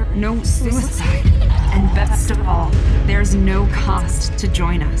murder, no suicide. And best of all, there's no cost to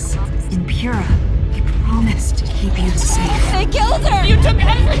join us. In Pura, we promise to keep you safe. They killed her! You took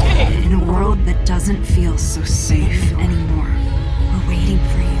everything! In a world that doesn't feel so safe anymore, we're waiting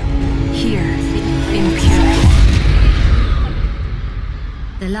for you. Here, in Pura.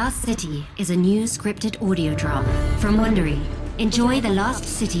 The Last City is a new scripted audio drama from Wondery. Enjoy The Last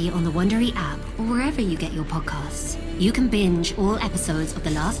City on the Wondery app or wherever you get your podcasts. You can binge all episodes of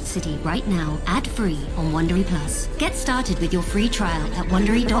The Last City right now, ad-free on Wondery Plus. Get started with your free trial at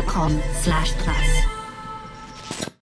Wondery.com/plus.